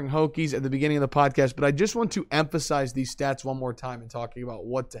 the hammering Hokies at the beginning of the podcast, but I just want to emphasize these stats one more time in talking about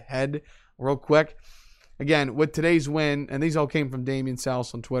what's ahead real quick. Again, with today's win, and these all came from Damian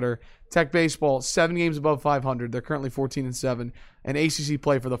Salas on Twitter, Tech baseball, 7 games above 500. They're currently 14-7, and ACC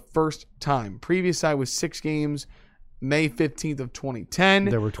play for the first time. Previous high was 6 games, May 15th of 2010.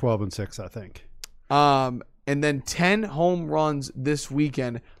 They were 12-6, I think. And then 10 home runs this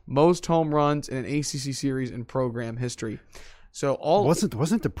weekend, most home runs in an ACC series in program history. So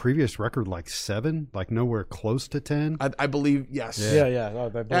wasn't the previous record like 7, like nowhere close to 10? I believe yes. Yeah. No,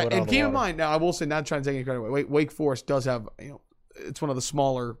 they blew it and keep in water. mind, now I will say, not trying to take any credit away. Wake Forest does have, it's one of the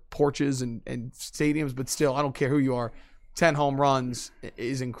smaller porches and stadiums, but still, I don't care who you are. 10 home runs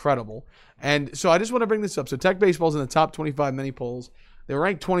is incredible. And so I just want to bring this up. So Tech baseball's in the top 25 mini polls. They were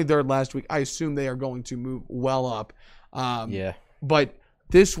ranked 23rd last week. I assume they are going to move well up. But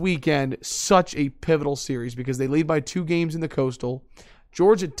this weekend, such a pivotal series because they lead by 2 games in the Coastal.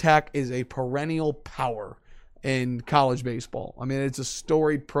 Georgia Tech is a perennial power in college baseball. I mean, it's a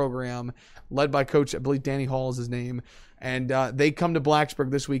storied program led by Coach, I believe Danny Hall is his name. And they come to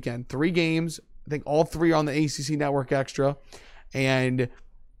Blacksburg this weekend. 3 games. I think all 3 are on the ACC Network Extra. And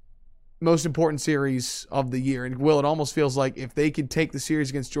most important series of the year. And, Will, it almost feels like if they could take the series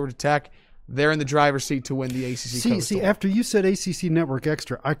against Georgia Tech, they're in the driver's seat to win the ACC Coastal. See, after you said ACC Network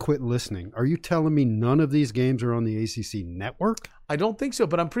Extra, I quit listening. Are you telling me none of these games are on the ACC Network? I don't think so,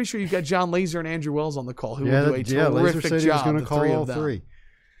 but I'm pretty sure you've got John Laser and Andrew Wells on the call who will do a terrific job. Going to call all 3.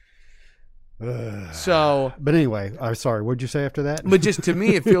 But anyway, I'm sorry. What'd you say after that? But just to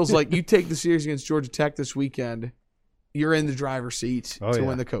me, it feels like you take the series against Georgia Tech this weekend, you're in the driver's seat to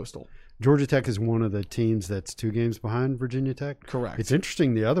win the Coastal. Georgia Tech is one of the teams that's 2 games behind Virginia Tech. Correct. It's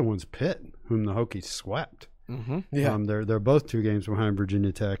interesting. The other one's Pitt, whom the Hokies swept. Mm-hmm. Yeah. They're both 2 games behind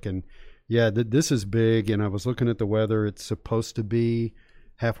Virginia Tech, and this is big. And I was looking at the weather. It's supposed to be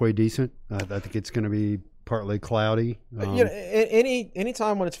halfway decent. I think it's going to be partly cloudy. Any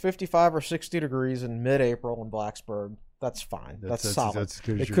time when it's 55 or 60 degrees in mid-April in Blacksburg, that's fine. That's solid.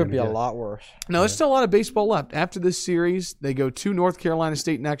 It could be a lot worse. No, there's still a lot of baseball left. After this series, they go to North Carolina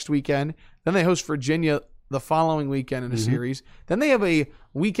State next weekend. Then they host Virginia the following weekend in a series. Then they have a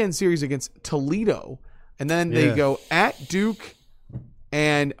weekend series against Toledo. And then they go at Duke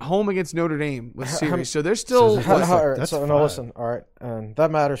and home against Notre Dame with series. So there's still... Listen, all right. And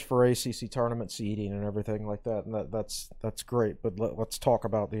that matters for ACC tournament seeding and everything like that. And that's great. But let's talk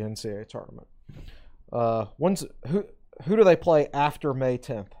about the NCAA tournament. Who do they play after May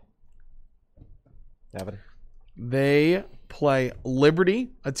 10th? Evan? They play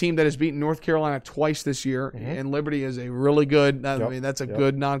Liberty, a team that has beaten North Carolina twice this year. Mm-hmm. And Liberty is a really good, that's a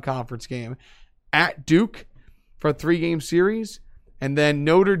good non-conference game. At Duke for a 3-game series. And then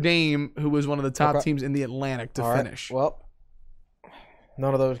Notre Dame, who was one of the top teams in the Atlantic to finish. Well,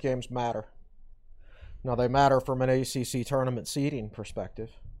 none of those games matter. Now, they matter from an ACC tournament seeding perspective,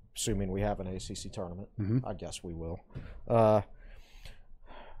 assuming we have an ACC tournament. Mm-hmm. I guess we will.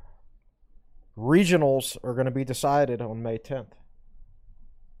 Regionals are going to be decided on May 10th.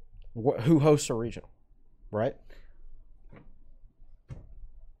 Who hosts a regional, right?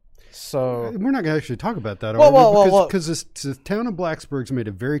 So we're not going to actually talk about that, because the town of Blacksburg's made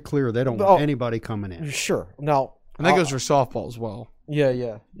it very clear they don't want anybody coming in. Sure. Now, and that goes for softball as well.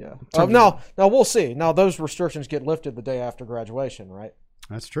 Yeah. Now we'll see. Now those restrictions get lifted the day after graduation, right?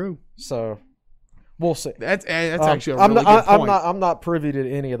 That's true. So We'll see. That's actually a really good point. I'm not privy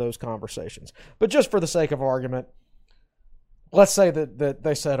to any of those conversations. But just for the sake of argument, let's say that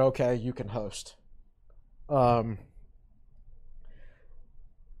they said, okay, you can host.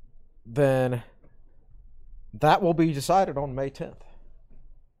 Then that will be decided on May 10th.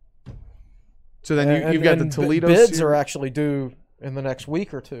 So then you've got the Toledo bids series. are actually due in the next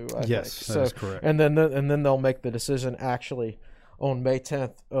week or two. I think. That's correct. And then they'll make the decision actually on May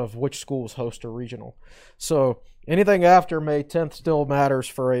 10th of which schools host a regional. So anything after May 10th still matters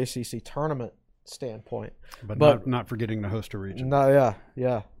for ACC tournament standpoint. But not forgetting to host a regional. No,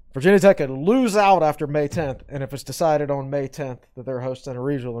 yeah. Virginia Tech could lose out after May 10th, and if it's decided on May 10th that they're hosting a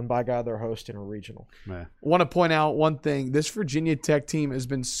regional, then by God, they're hosting a regional. Yeah. I want to point out one thing. This Virginia Tech team has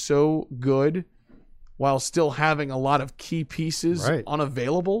been so good while still having a lot of key pieces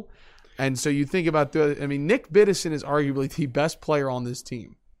unavailable. And so you think about Nick Biddison is arguably the best player on this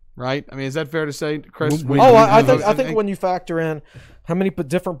team, right? I mean, is that fair to say, Chris? I think when you factor in how many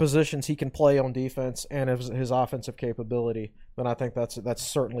different positions he can play on defense and his offensive capability, then I think that's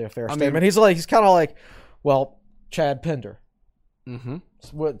certainly a fair statement. He's kind of like, Chad Pender.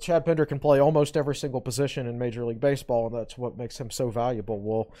 Mm-hmm. Chad Pender can play almost every single position in Major League Baseball, and that's what makes him so valuable.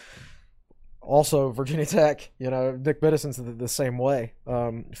 Well, also Virginia Tech, Nick Biddison's the same way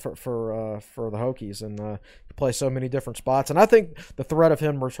for the Hokies, and he plays so many different spots. And I think the threat of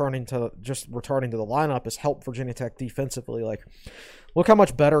him returning to the lineup has helped Virginia Tech defensively. Like, look how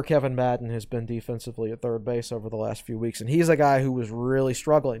much better Kevin Madden has been defensively at third base over the last few weeks, and he's a guy who was really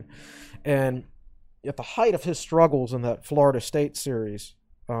struggling. And at the height of his struggles in that Florida State series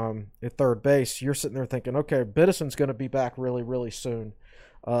at third base, you're sitting there thinking, okay, Biddison's going to be back really, really soon.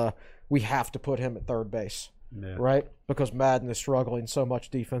 We have to put him at third base, right? Because Madden is struggling so much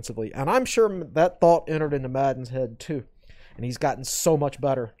defensively. And I'm sure that thought entered into Madden's head too. And he's gotten so much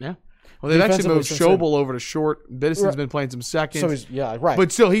better. Yeah. Well, they've actually moved Schobel over to short. Biddison's been playing some seconds. So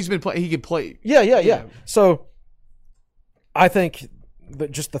But still, he's been playing. He can play. Yeah. So I think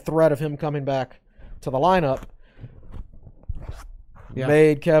that just the threat of him coming back to the lineup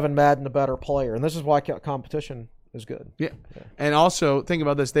made Kevin Madden a better player. And this is why competition is good. Yeah. And also, think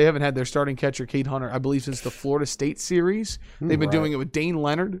about this. They haven't had their starting catcher, Cade Hunter, I believe, since the Florida State series. They've been doing it with Dane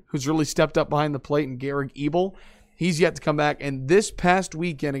Leonard, who's really stepped up behind the plate, and Garrick Ebel. He's yet to come back. And this past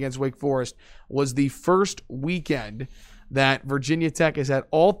weekend against Wake Forest was the first weekend that Virginia Tech has had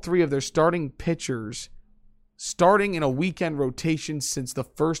all three of their starting pitchers starting in a weekend rotation since the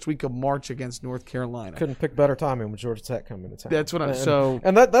first week of March against North Carolina. Couldn't pick better timing with Georgia Tech coming to town. That's what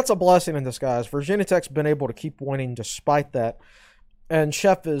I'm that's a blessing in disguise. Virginia Tech's been able to keep winning despite that. And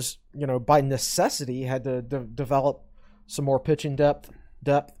Sheff is, by necessity had to develop some more pitching depth,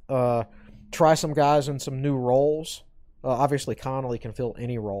 try some guys in some new roles. Obviously, Connolly can fill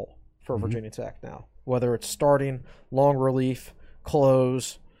any role for Virginia Tech now, whether it's starting, long relief,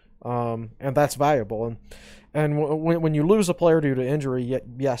 close, and that's valuable. And when you lose a player due to injury,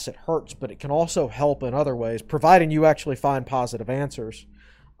 yes, it hurts, but it can also help in other ways, providing you actually find positive answers.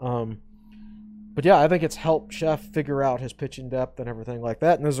 But yeah, I think it's helped Sheff figure out his pitching depth and everything like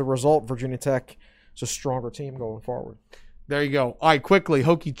that. And as a result, Virginia Tech is a stronger team going forward. There you go. All right, quickly,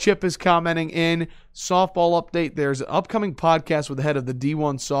 Hokie Chip is commenting in. Softball update. There's an upcoming podcast with the head of the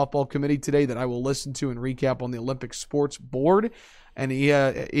D1 softball committee today that I will listen to and recap on the Olympic Sports Board. And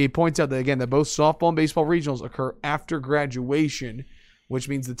he points out that, again, that both softball and baseball regionals occur after graduation, which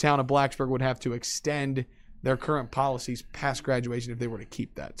means the town of Blacksburg would have to extend their current policies past graduation if they were to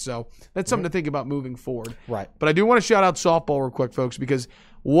keep that. So that's something to think about moving forward. Right. But I do want to shout out softball real quick, folks, because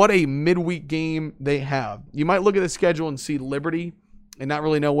what a midweek game they have. You might look at the schedule and see Liberty and not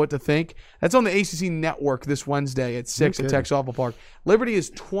really know what to think. That's on the ACC Network this Wednesday at 6 at Tech Softball Park. Liberty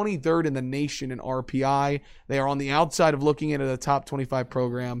is 23rd in the nation in RPI. They are on the outside of looking into the top 25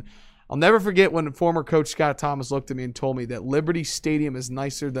 program. I'll never forget when former coach Scott Thomas looked at me and told me that Liberty Stadium is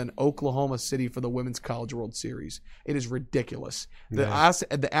nicer than Oklahoma City for the Women's College World Series. It is ridiculous. The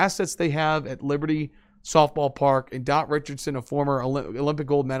assets they have at Liberty Softball Park, and Dot Richardson, a former Olympic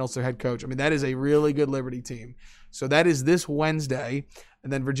gold medalist, their head coach. I mean, that is a really good Liberty team. So that is this Wednesday.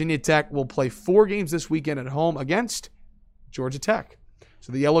 And then Virginia Tech will play 4 games this weekend at home against Georgia Tech.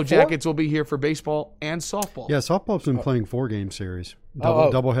 So the Yellow Jackets will be here for baseball and softball. Yeah, softball's been playing 4-game series.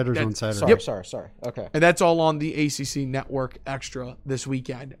 Double headers on Saturday. Sorry. Okay. And that's all on the ACC Network Extra this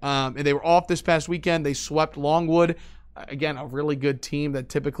weekend. And they were off this past weekend. They swept Longwood. Again, a really good team that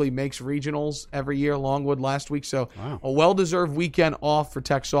typically makes regionals every year. Longwood last week. So a well-deserved weekend off for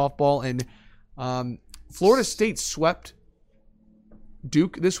Tech softball. And Florida State swept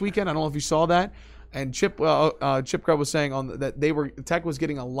Duke this weekend. I don't know if you saw that. And Chip Grubb was saying that Tech was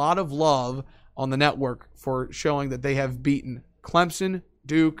getting a lot of love on the network for showing that they have beaten Clemson,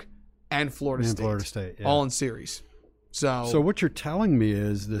 Duke, and Florida State, yeah. all in series. So what you're telling me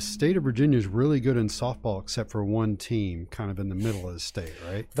is the state of Virginia is really good in softball, except for one team, kind of in the middle of the state,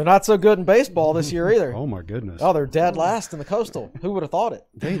 right? They're not so good in baseball this year either. Oh my goodness! Oh, they're dead last in the Coastal. Who would have thought it?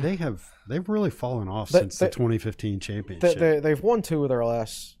 They've really fallen off since the 2015 championship. They've won two of their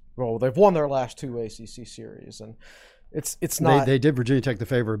last. Well, they've won their last two ACC series, and it's not. They did Virginia Tech the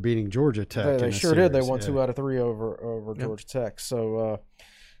favor of beating Georgia Tech. They sure did. They won 2 out of 3 over Georgia Tech. So.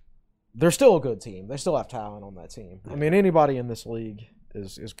 They're still a good team. They still have talent on that team. I mean, anybody in this league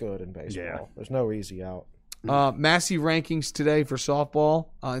is good in baseball. Yeah. There's no easy out. Massey rankings today for softball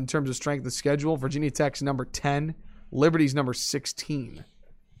in terms of strength of schedule. Virginia Tech's number 10. Liberty's number 16.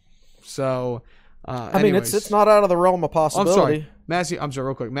 So, I mean, it's not out of the realm of possibility. I'm sorry,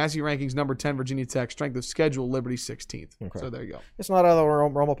 real quick. Massey rankings number 10, Virginia Tech. Strength of schedule, Liberty 16th. Okay. So there you go. It's not out of the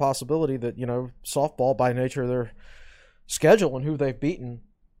realm of possibility that, softball by nature of their schedule and who they've beaten,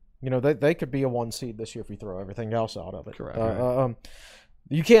 they could be a 1 seed this year if you throw everything else out of it. Correct.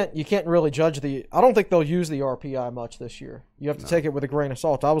 You can't really judge I don't think they'll use the RPI much this year. You have to take it with a grain of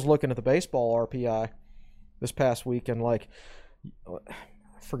salt. I was looking at the baseball RPI this past week and I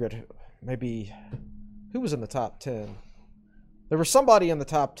forget maybe who was in the top 10. There was somebody in the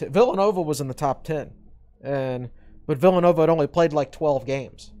top 10. Villanova was in the top 10, but Villanova had only played 12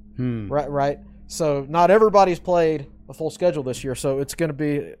 games. Right. So not everybody's played a full schedule this year. So it's gonna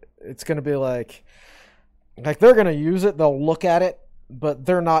be like they're gonna use it. They'll look at it, but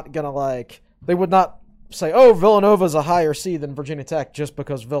they're not gonna they would not say, oh, Villanova's a higher seed than Virginia Tech just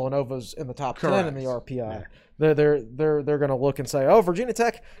because Villanova's in the top 10 in the RPI. Yeah. They're gonna look and say, oh, Virginia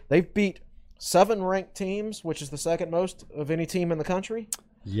Tech, they've beat 7 ranked teams, which is the second most of any team in the country.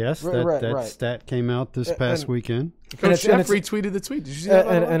 Yes, that stat came out this past weekend. Coach Jeff retweeted the tweet. Did you see that?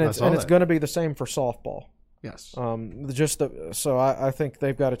 And it's going to be the same for softball. Yes. So I think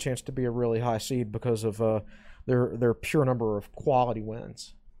they've got a chance to be a really high seed because of their pure number of quality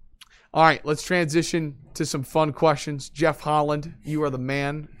wins. All right, let's transition to some fun questions. Jeff Holland, you are the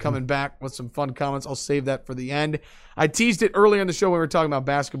man, coming back with some fun comments. I'll save that for the end. I teased it earlier in the show when we were talking about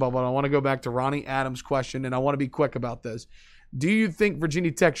basketball, but I want to go back to Ronnie Adams' question, and I want to be quick about this. Do you think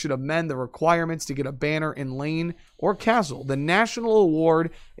Virginia Tech should amend the requirements to get a banner in Lane or Castle? The national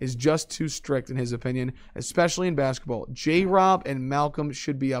award is just too strict, in his opinion, especially in basketball. J-Rob and Malcolm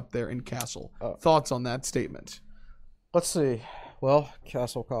should be up there in Castle. Thoughts on that statement? Let's see. Well,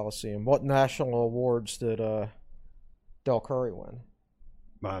 Castle Coliseum. What national awards did Del Curry win?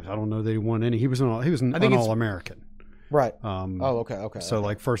 I don't know that he won any. He was an All-American. Right. Okay.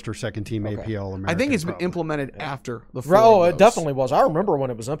 So first or second team AP All-American. I think it's been implemented after the. It definitely was. I remember when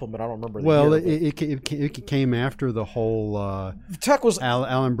it was implemented. I don't remember. It came after the whole Tech was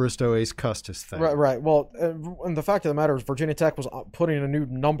Alan Bristow, Ace Custis thing. Right. Well, and the fact of the matter is, Virginia Tech was putting a new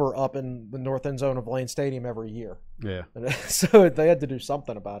number up in the north end zone of Lane Stadium every year. Yeah. So they had to do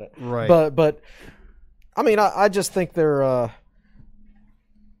something about it. Right. But I mean, I just think they're.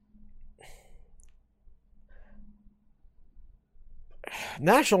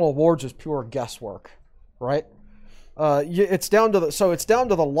 National awards is pure guesswork, right? It's down to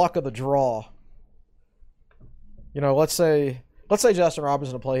the luck of the draw. Let's say Justin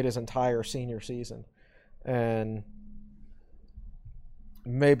Robinson played his entire senior season, and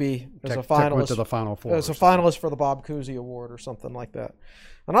maybe as a finalist went to the Final Four, as a finalist for the Bob Cousy Award or something like that.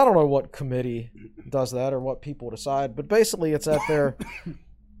 And I don't know what committee does that or what people decide, but basically it's at their,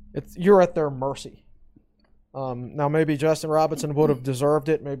 you're at their mercy. Now maybe Justin Robinson would have deserved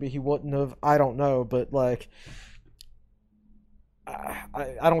it, maybe he wouldn't have. I don't know, but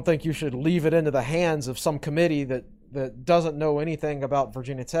I don't think you should leave it into the hands of some committee that doesn't know anything about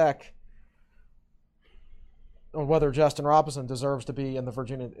Virginia Tech on whether Justin Robinson deserves to be in the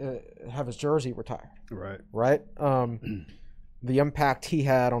Virginia have his jersey retired. Right. The impact he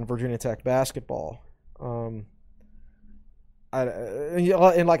had on Virginia Tech basketball. And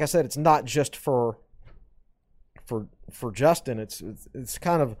like I said, it's not just for Justin. It's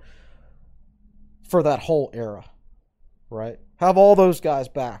kind of for that whole era, right? Have all those guys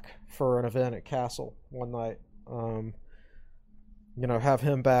back for an event at Castle one night. Have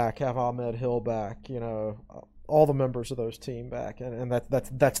him back, have Ahmed Hill back, all the members of those team back, and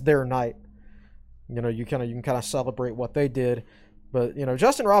that's their night. You can kind of celebrate what they did. But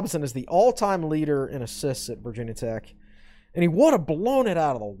Justin Robinson is the all-time leader in assists at Virginia Tech, and he would have blown it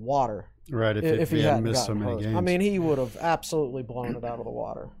out of the water. Right, if he hadn't missed so many games. I mean, he would have absolutely blown it out of the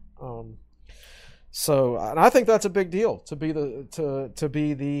water. And I think that's a big deal to be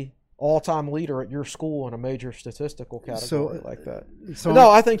the all-time leader at your school in a major statistical category like that.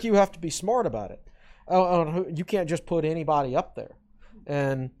 I think you have to be smart about it. You can't just put anybody up there,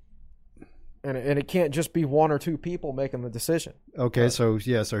 and it can't just be one or two people making the decision. Okay, so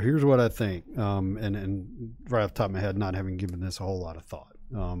here's what I think, and right off the top of my head, not having given this a whole lot of thought.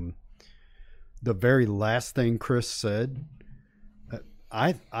 The very last thing Chris said,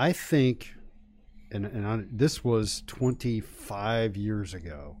 I think, this was 25 years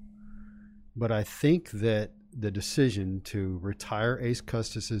ago, but I think that the decision to retire Ace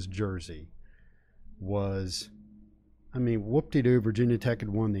Custis's jersey was, whoop-de-doo, Virginia Tech had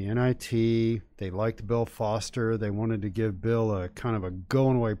won the NIT. They liked Bill Foster. They wanted to give Bill a kind of a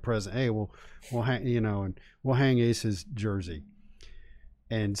going-away present. Hey, we'll hang Ace's jersey.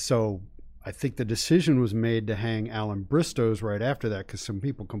 And so I think the decision was made to hang Alan Bristow's right after that, because some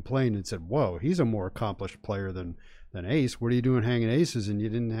people complained and said, whoa, he's a more accomplished player than Ace. What are you doing hanging Aces? And you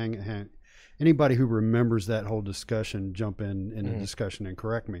didn't hang. Anybody who remembers that whole discussion, jump in the discussion and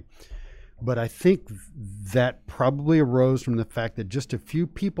correct me. But I think that probably arose from the fact that just a few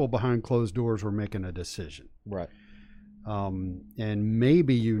people behind closed doors were making a decision. Right. And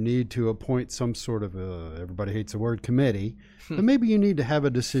maybe you need to appoint some sort of everybody hates the word committee, but maybe you need to have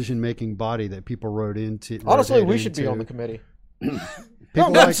a decision-making body that people wrote into. Honestly, we should be on the committee.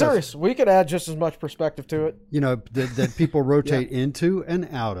 I'm serious. We could add just as much perspective to it. That people rotate into and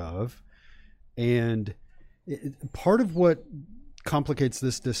out of. And part of what complicates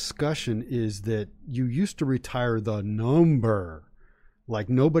this discussion is that you used to retire the number. Like,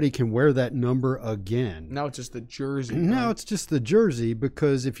 nobody can wear that number again. Now it's just the jersey. Now it's just the jersey,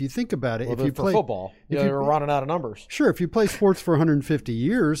 because if you think about it, if you play football, you're running out of numbers. Sure, if you play sports for 150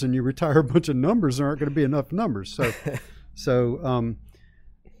 years and you retire a bunch of numbers, there aren't going to be enough numbers. So,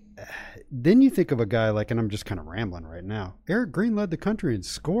 then you think of a guy like, and I'm just kind of rambling right now, Eric Green led the country in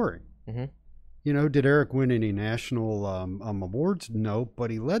scoring. Mm-hmm. Did Eric win any national awards? No,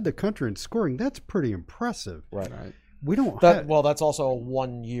 but he led the country in scoring. That's pretty impressive. Right. We don't well, that's also a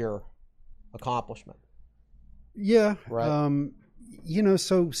 1-year accomplishment. Yeah. Right. I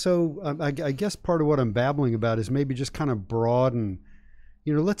guess part of what I'm babbling about is maybe just kind of broaden,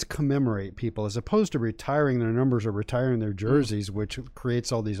 let's commemorate people as opposed to retiring their numbers or retiring their jerseys, which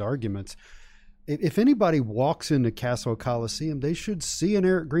creates all these arguments. If anybody walks into Castle Coliseum, they should see an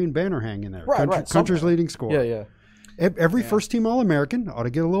Eric Green banner hanging there. Right. Country's leading scorer. Yeah. Every first-team All-American ought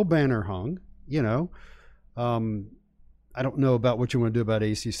to get a little banner hung, I don't know about what you want to do about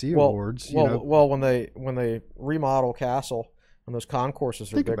ACC awards. Well, when they remodel Castle and those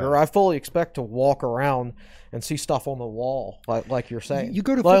concourses are bigger, I fully expect to walk around and see stuff on the wall, like you're saying. You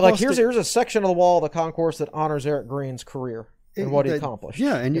go to here's a section of the wall of the concourse that honors Eric Green's career and what he accomplished.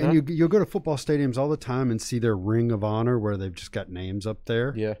 Yeah, and you'll go to football stadiums all the time and see their Ring of Honor where they've just got names up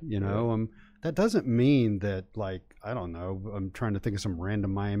there. Yeah, that doesn't mean that, I don't know, I'm trying to think of some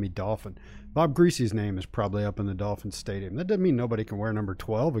random Miami Dolphin. Bob Greasy's name is probably up in the Dolphin Stadium. That doesn't mean nobody can wear number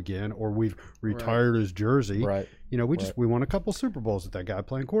 12 again, or we've retired his jersey. Right. We won a couple Super Bowls with that guy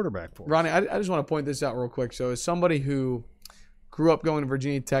playing quarterback for us. Ronnie, I just want to point this out real quick. So as somebody who grew up going to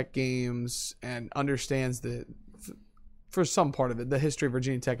Virginia Tech games and understands for some part of it, the history of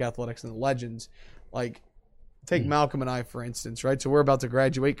Virginia Tech athletics and the legends, take Malcolm and I, for instance, right? So we're about to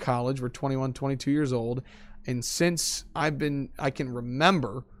graduate college. We're 21, 22 years old. And since I can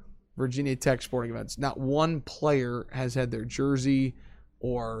remember Virginia Tech sporting events, not one player has had their jersey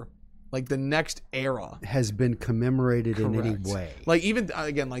or the next era has been commemorated in any way.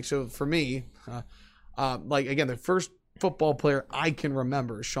 So for me, the first football player I can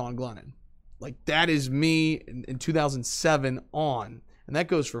remember is Sean Glennon. That is me in 2007 on. And that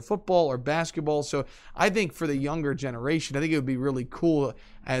goes for football or basketball. So I think for the younger generation, I think it would be really cool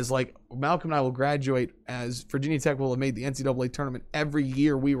as Malcolm and I will graduate as Virginia Tech will have made the NCAA tournament every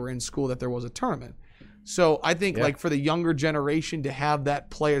year we were in school that there was a tournament. So I think for the younger generation to have that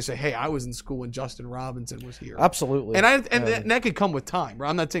player say, hey, I was in school when Justin Robinson was here. Absolutely. And that could come with time. Right?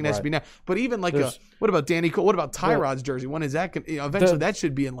 I'm not saying that should be now. But even what about Danny Cole? What about Tyrod's jersey? When is that? Eventually that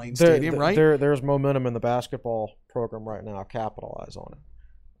should be in Lane Stadium, right? There's momentum in the basketball program right now. Capitalize on it.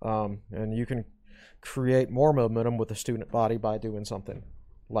 And you can create more momentum with the student body by doing something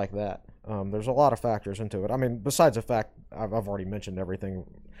like that. There's a lot of factors into it. Besides the fact I've already mentioned everything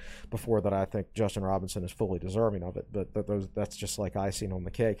before that I think Justin Robinson is fully deserving of it, but that's just icing on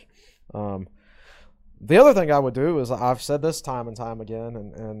the cake. The other thing I would do is I've said this time and time again,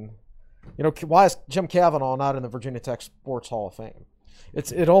 and why is Jim Cavanaugh not in the Virginia Tech Sports Hall of Fame?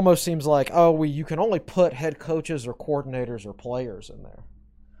 It almost seems like you can only put head coaches or coordinators or players in there,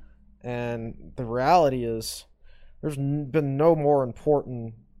 and the reality is there's been no more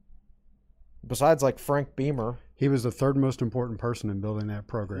important besides like Frank Beamer. He was the third most important person in building that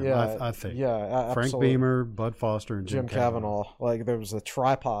program, I think. Yeah, Frank absolutely. Beamer, Bud Foster, and Jim Cavanaugh. Like, there was a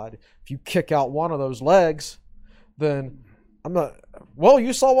tripod. If you kick out one of those legs, then I'm not. Well,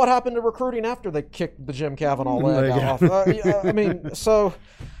 you saw what happened to recruiting after they kicked the Jim Cavanaugh leg off. I mean, so.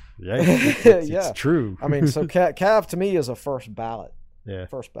 Yeah, it's true. I mean, so Cav to me is a first ballot. Yeah.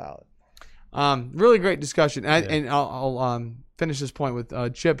 First ballot. Really great discussion. And I'll finish this point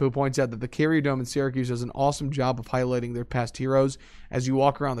with Chip, who points out that the Carrier Dome in Syracuse does an awesome job of highlighting their past heroes. As you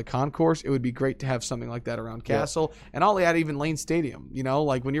walk around the concourse, it would be great to have something like that around Castle. Yeah. And I'll add even Lane Stadium. You know,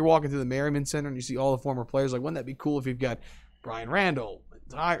 like when you're walking through the Merriman Center and you see all the former players, like, wouldn't that be cool if you've got Brian Randall,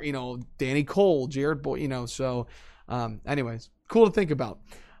 you know, Danny Cole, Jared Boyd, you know. So, anyways, cool to think about.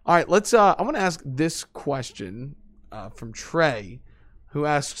 All right, let's. I want to ask this question from Trey, who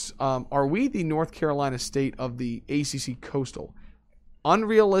asks, are we the North Carolina state of the ACC Coastal?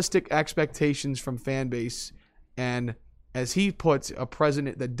 Unrealistic expectations from fan base, and as he puts, a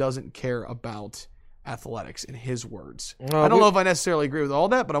president that doesn't care about athletics, in his words. I don't know if I necessarily agree with all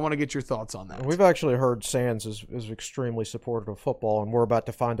that, but I want to get your thoughts on that. We've actually heard Sands is extremely supportive of football, and we're about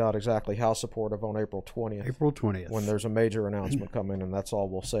to find out exactly how supportive on April 20th. April 20th. When there's a major announcement coming, and that's all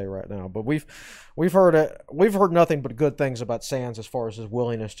we'll say right now. But we've heard nothing but good things about Sands as far as his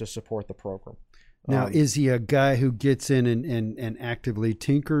willingness to support the program. Now, is he a guy who gets in and actively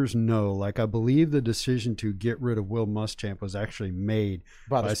tinkers? No. Like, I believe the decision to get rid of Will Muschamp was actually made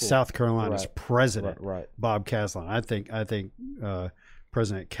by South Carolina's president, Bob Caslen. I think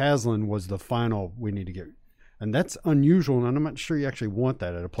President Caslen was the final, we need to get. And that's unusual, and I'm not sure you actually want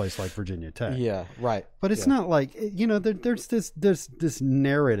that at a place like Virginia Tech. Yeah, right. But it's not like, you know, there's this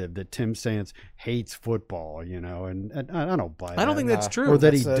narrative that Tim Sands hates football, you know, and I don't buy that. I don't think that's true. Or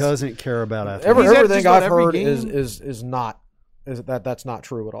that he doesn't care about athletics. Everything I've heard is that's not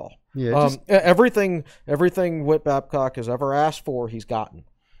true at all. Yeah, everything Whit Babcock has ever asked for, he's gotten,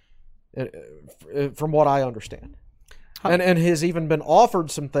 from what I understand. And has even been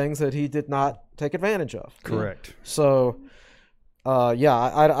offered some things that he did not take advantage of. Correct. So,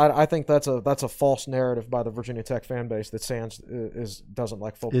 I think that's a false narrative by the Virginia Tech fan base that Sands doesn't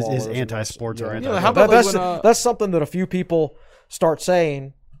like football. Is anti-sports or anti. How about that's something that a few people start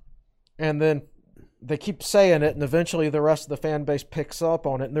saying, and then they keep saying it, and eventually the rest of the fan base picks up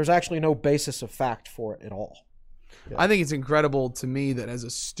on it, and there's actually no basis of fact for it at all. Yeah. I think it's incredible to me that as a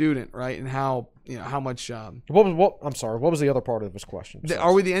student, right, and how much. I'm sorry. What was the other part of his question?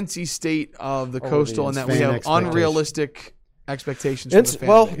 Are we the NC State of the Coastal, and that we have unrealistic expectations from the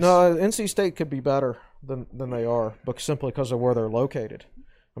fan base? No, NC State could be better than they are, but simply because of where they're located.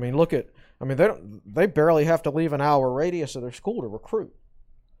 I mean, they barely have to leave an hour radius of their school to recruit.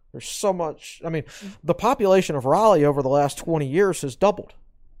 There's so much. I mean, the population of Raleigh over the last 20 years has doubled.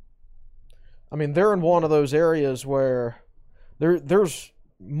 I mean, they're in one of those areas where there's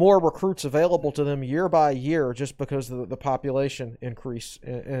more recruits available to them year by year just because of the population increase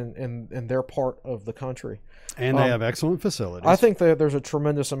in their part of the country. And they have excellent facilities. I think that there's a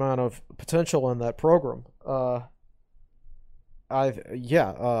tremendous amount of potential in that program. And I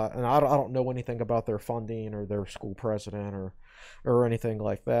don't know anything about their funding or their school president or anything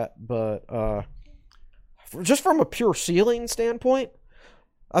like that. But just from a pure ceiling standpoint,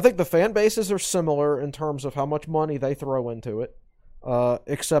 I think the fan bases are similar in terms of how much money they throw into it,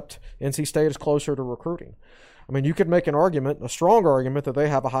 except NC State is closer to recruiting. I mean, you could make a strong argument that they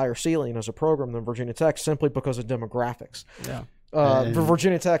have a higher ceiling as a program than Virginia Tech simply because of demographics. Yeah.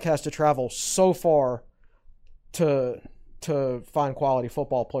 Virginia Tech has to travel so far to find quality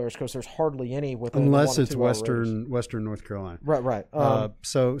football players because there's hardly any within unless it's Western North Carolina. Right.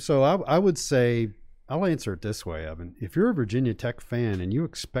 So I would say, I'll answer it this way, Evan. If you're a Virginia Tech fan and you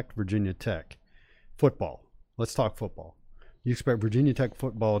expect Virginia Tech football, let's talk football. You expect Virginia Tech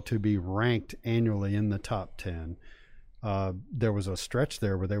football to be ranked annually in the top 10. There was a stretch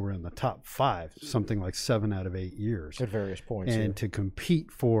there where they were in the top 5, something like 7 out of 8 years. At various points. And to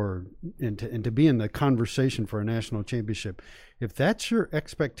compete for and to be in the conversation for a national championship, if that's your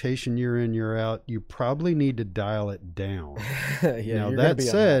expectation year in, year out, you probably need to dial it down. Now, that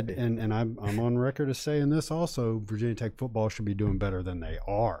said, and I'm on record as saying this also, Virginia Tech football should be doing better than they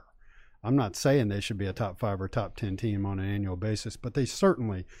are. I'm not saying they should be a top 5 or top 10 team on an annual basis, but they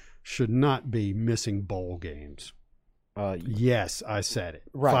certainly should not be missing bowl games. Yes, I said it.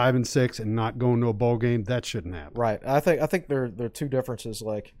 Right. 5 and 6 and not going to a bowl game, that shouldn't happen. Right. I think there are two differences.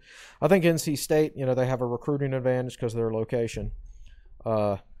 Like, I think NC State, they have a recruiting advantage because of their location.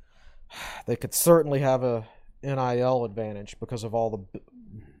 They could certainly have a NIL advantage because of all the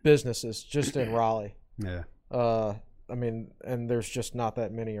businesses just in Raleigh. Yeah. And there's just not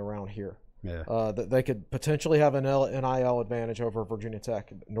that many around here. That they could potentially have an NIL advantage over Virginia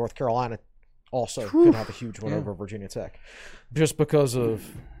Tech. North Carolina also could have a huge one over Virginia Tech, just because of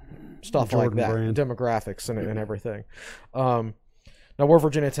stuff like that, demographics and everything. Now, where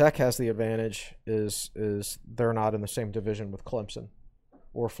Virginia Tech has the advantage is they're not in the same division with Clemson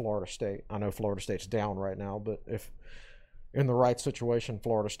or Florida State. I know Florida State's down right now, but if in the right situation,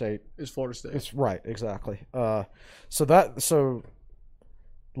 Florida State is Florida State. It's right, exactly. So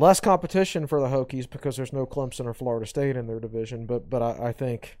less competition for the Hokies because there's no Clemson or Florida State in their division. But I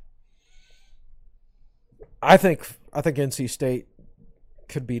think NC State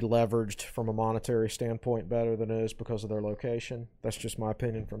could be leveraged from a monetary standpoint better than it is because of their location. That's just my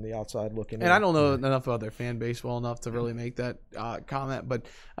opinion from the outside looking in. And I don't know enough about their fan base well enough to really make that comment. But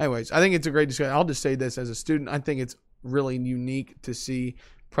anyways, I think it's a great discussion. I'll just say this as a student. I think it's really unique to see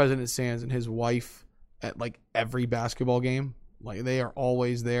President Sands and his wife at like every basketball game. Like they are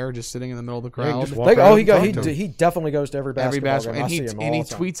always there, just sitting in the middle of the crowd. He definitely goes to every basketball game. And he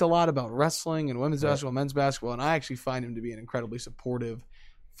tweets a lot about wrestling and women's basketball, men's basketball, and I actually find him to be an incredibly supportive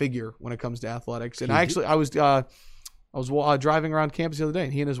figure when it comes to athletics. And I was driving around campus the other day,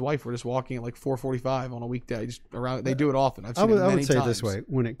 and he and his wife were just walking at like 4:45 on a weekday. Just around, they do it often. I've seen it many times. I would say it this way: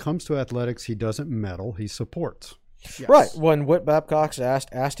 when it comes to athletics, he doesn't meddle; he supports. Yes. Right. When Whit Babcock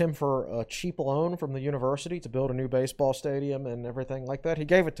asked him for a cheap loan from the university to build a new baseball stadium and everything like that, he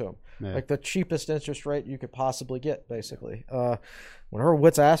gave it to him. Yeah. Like the cheapest interest rate you could possibly get, basically. Whenever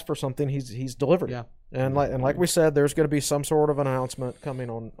Whit's asked for something, he's delivered. Yeah. And like we said, there's going to be some sort of an announcement coming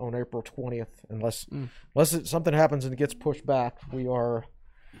on April 20th, unless something happens and it gets pushed back. We are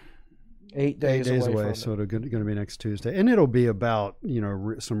 8 days away. So it's going to be next Tuesday, and it'll be about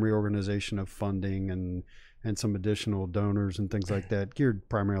some reorganization of funding and some additional donors and things like that, geared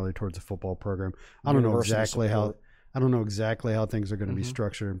primarily towards the football program. I don't know exactly how things are going to be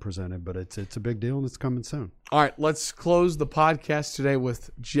structured and presented, but it's a big deal and it's coming soon. All right, let's close the podcast today with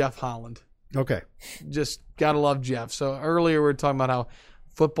Jeff Holland. Okay. Just gotta love Jeff. So earlier we were talking about how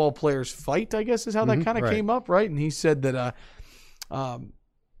football players fight, I guess is how that kind of came up, right? And he said that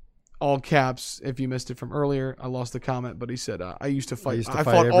all caps, if you missed it from earlier, I lost the comment, but he said, I used to fight. I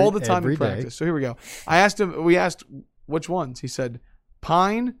fought all the time in practice. Day. So here we go. We asked which ones. He said,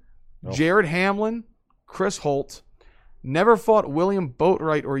 Pine, Jared Hamlin, Chris Holt. Never fought William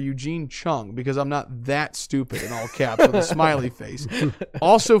Boatwright or Eugene Chung because I'm not that stupid, in all caps, with a smiley face.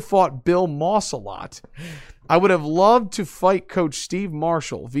 Also fought Bill Moss a lot. I would have loved to fight Coach Steve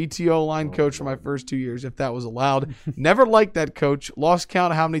Marshall, VTO line coach for my first 2 years, if that was allowed. Never liked that coach. Lost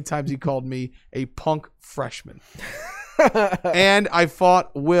count of how many times he called me a punk freshman. And I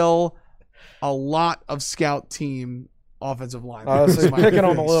fought Will a lot of scout team offensive line. So picking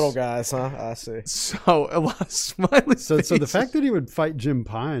on the little guys, huh? I see. So a lot of smiley faces. So the fact that he would fight Jim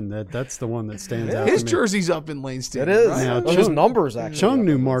Pine, that's the one that stands out. His jersey's up in Lane Stadium. It is. Right? Now, his numbers actually. Chung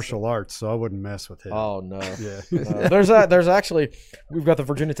knew martial arts, so I wouldn't mess with him. Oh no. Yeah. There's actually, we've got the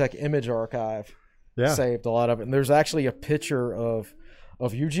Virginia Tech image archive. Yeah. Saved a lot of it, and there's actually a picture of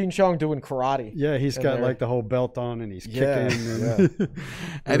Eugene Chung doing karate. Yeah, he's got like the whole belt on and he's kicking.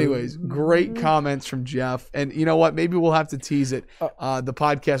 Anyways, great comments from Jeff. And you know what? Maybe we'll have to tease it, the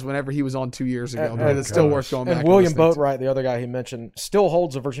podcast, whenever he was on 2 years ago. Because it's still worth going back. And William Boatwright, the other guy he mentioned, still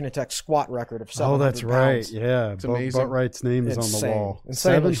holds a Virginia Tech squat record of 700 pounds. Oh, that's right. Yeah. It's amazing. Boatwright's name is on the wall.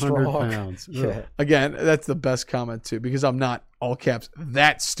 700 pounds. Yeah. Again, that's the best comment, too, because I'm not, all caps,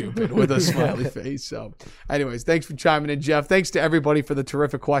 that stupid with a smiley face. So anyways, thanks for chiming in, Jeff. Thanks to everybody for the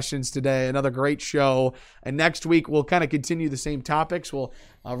terrific questions today. Another great show. And next week, we'll kind of continue the same topics. We'll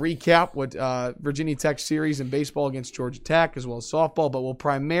recap what Virginia Tech series in baseball against Georgia Tech, as well as softball, but we'll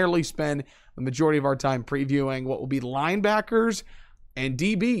primarily spend the majority of our time previewing what will be linebackers and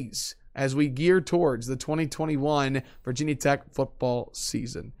DBs as we gear towards the 2021 Virginia Tech football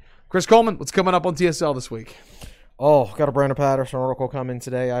season. Chris Coleman, what's coming up on TSL this week? Oh, got a Brandon Patterson article coming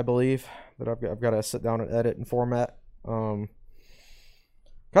today, I believe, that I've got to sit down and edit and format.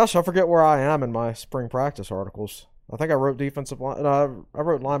 Gosh, I forget where I am in my spring practice articles. I think I wrote defensive line. I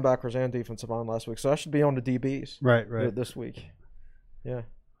wrote linebackers and defensive line last week, so I should be on the DBs. Right. This week. Yeah.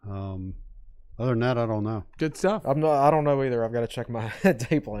 Other than that, I don't know. Good stuff. I don't know either. I've got to check my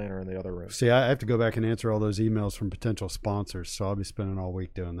day planner in the other room. See, I have to go back and answer all those emails from potential sponsors, so I'll be spending all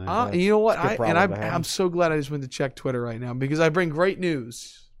week doing that. You know what? I'm so glad I just went to check Twitter right now because I bring great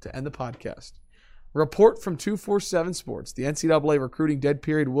news to end the podcast. Report from 247 Sports. The NCAA recruiting dead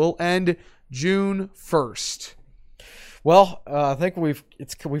period will end June 1st. Well, I think we've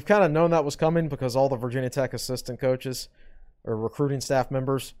kind of known that was coming because all the Virginia Tech assistant coaches or recruiting staff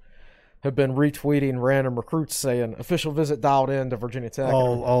members have been retweeting random recruits saying official visit dialed in to Virginia Tech.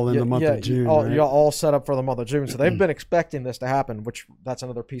 All in the month of June. All set up for the month of June. So they've been expecting this to happen, which that's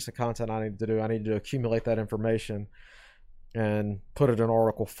another piece of content I need to do. I need to accumulate that information and put it in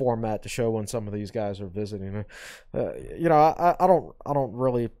article format to show when some of these guys are visiting. I don't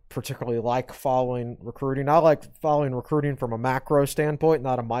really particularly like following recruiting. I like following recruiting from a macro standpoint,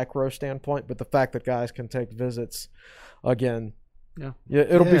 not a micro standpoint. But the fact that guys can take visits, again,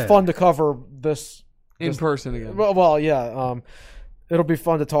 it'll be fun to cover this in person again. It'll be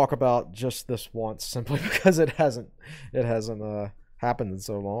fun to talk about just this once, simply because it hasn't happened in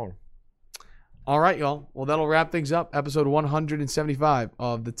so long. All right, y'all. Well, that'll wrap things up. Episode 175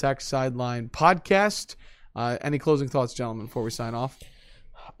 of the Tech Sideline Podcast. Any closing thoughts, gentlemen, before we sign off?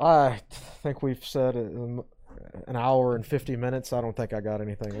 I think we've said an hour and 50 minutes. I don't think I got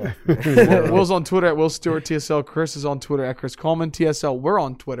anything left. Will's on Twitter at Will Stewart TSL. Chris is on Twitter at Chris Coleman TSL. We're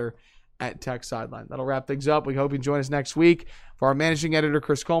on Twitter at Tech Sideline. That'll wrap things up. We hope you join us next week. For our managing editor,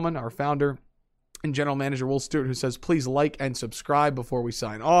 Chris Coleman, our founder and general manager, Will Stewart, who says, please like and subscribe before we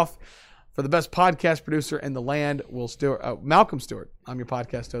sign off. For the best podcast producer in the land, Malcolm Stewart. I'm your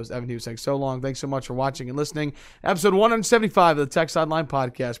podcast host, Evan Hughes. Thanks so long. Thanks so much for watching and listening. Episode 175 of the Tech Sideline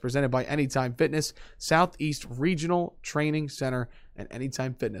Podcast, presented by Anytime Fitness, Southeast Regional Training Center, and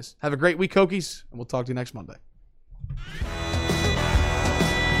Anytime Fitness. Have a great week, Hokies, and we'll talk to you next Monday.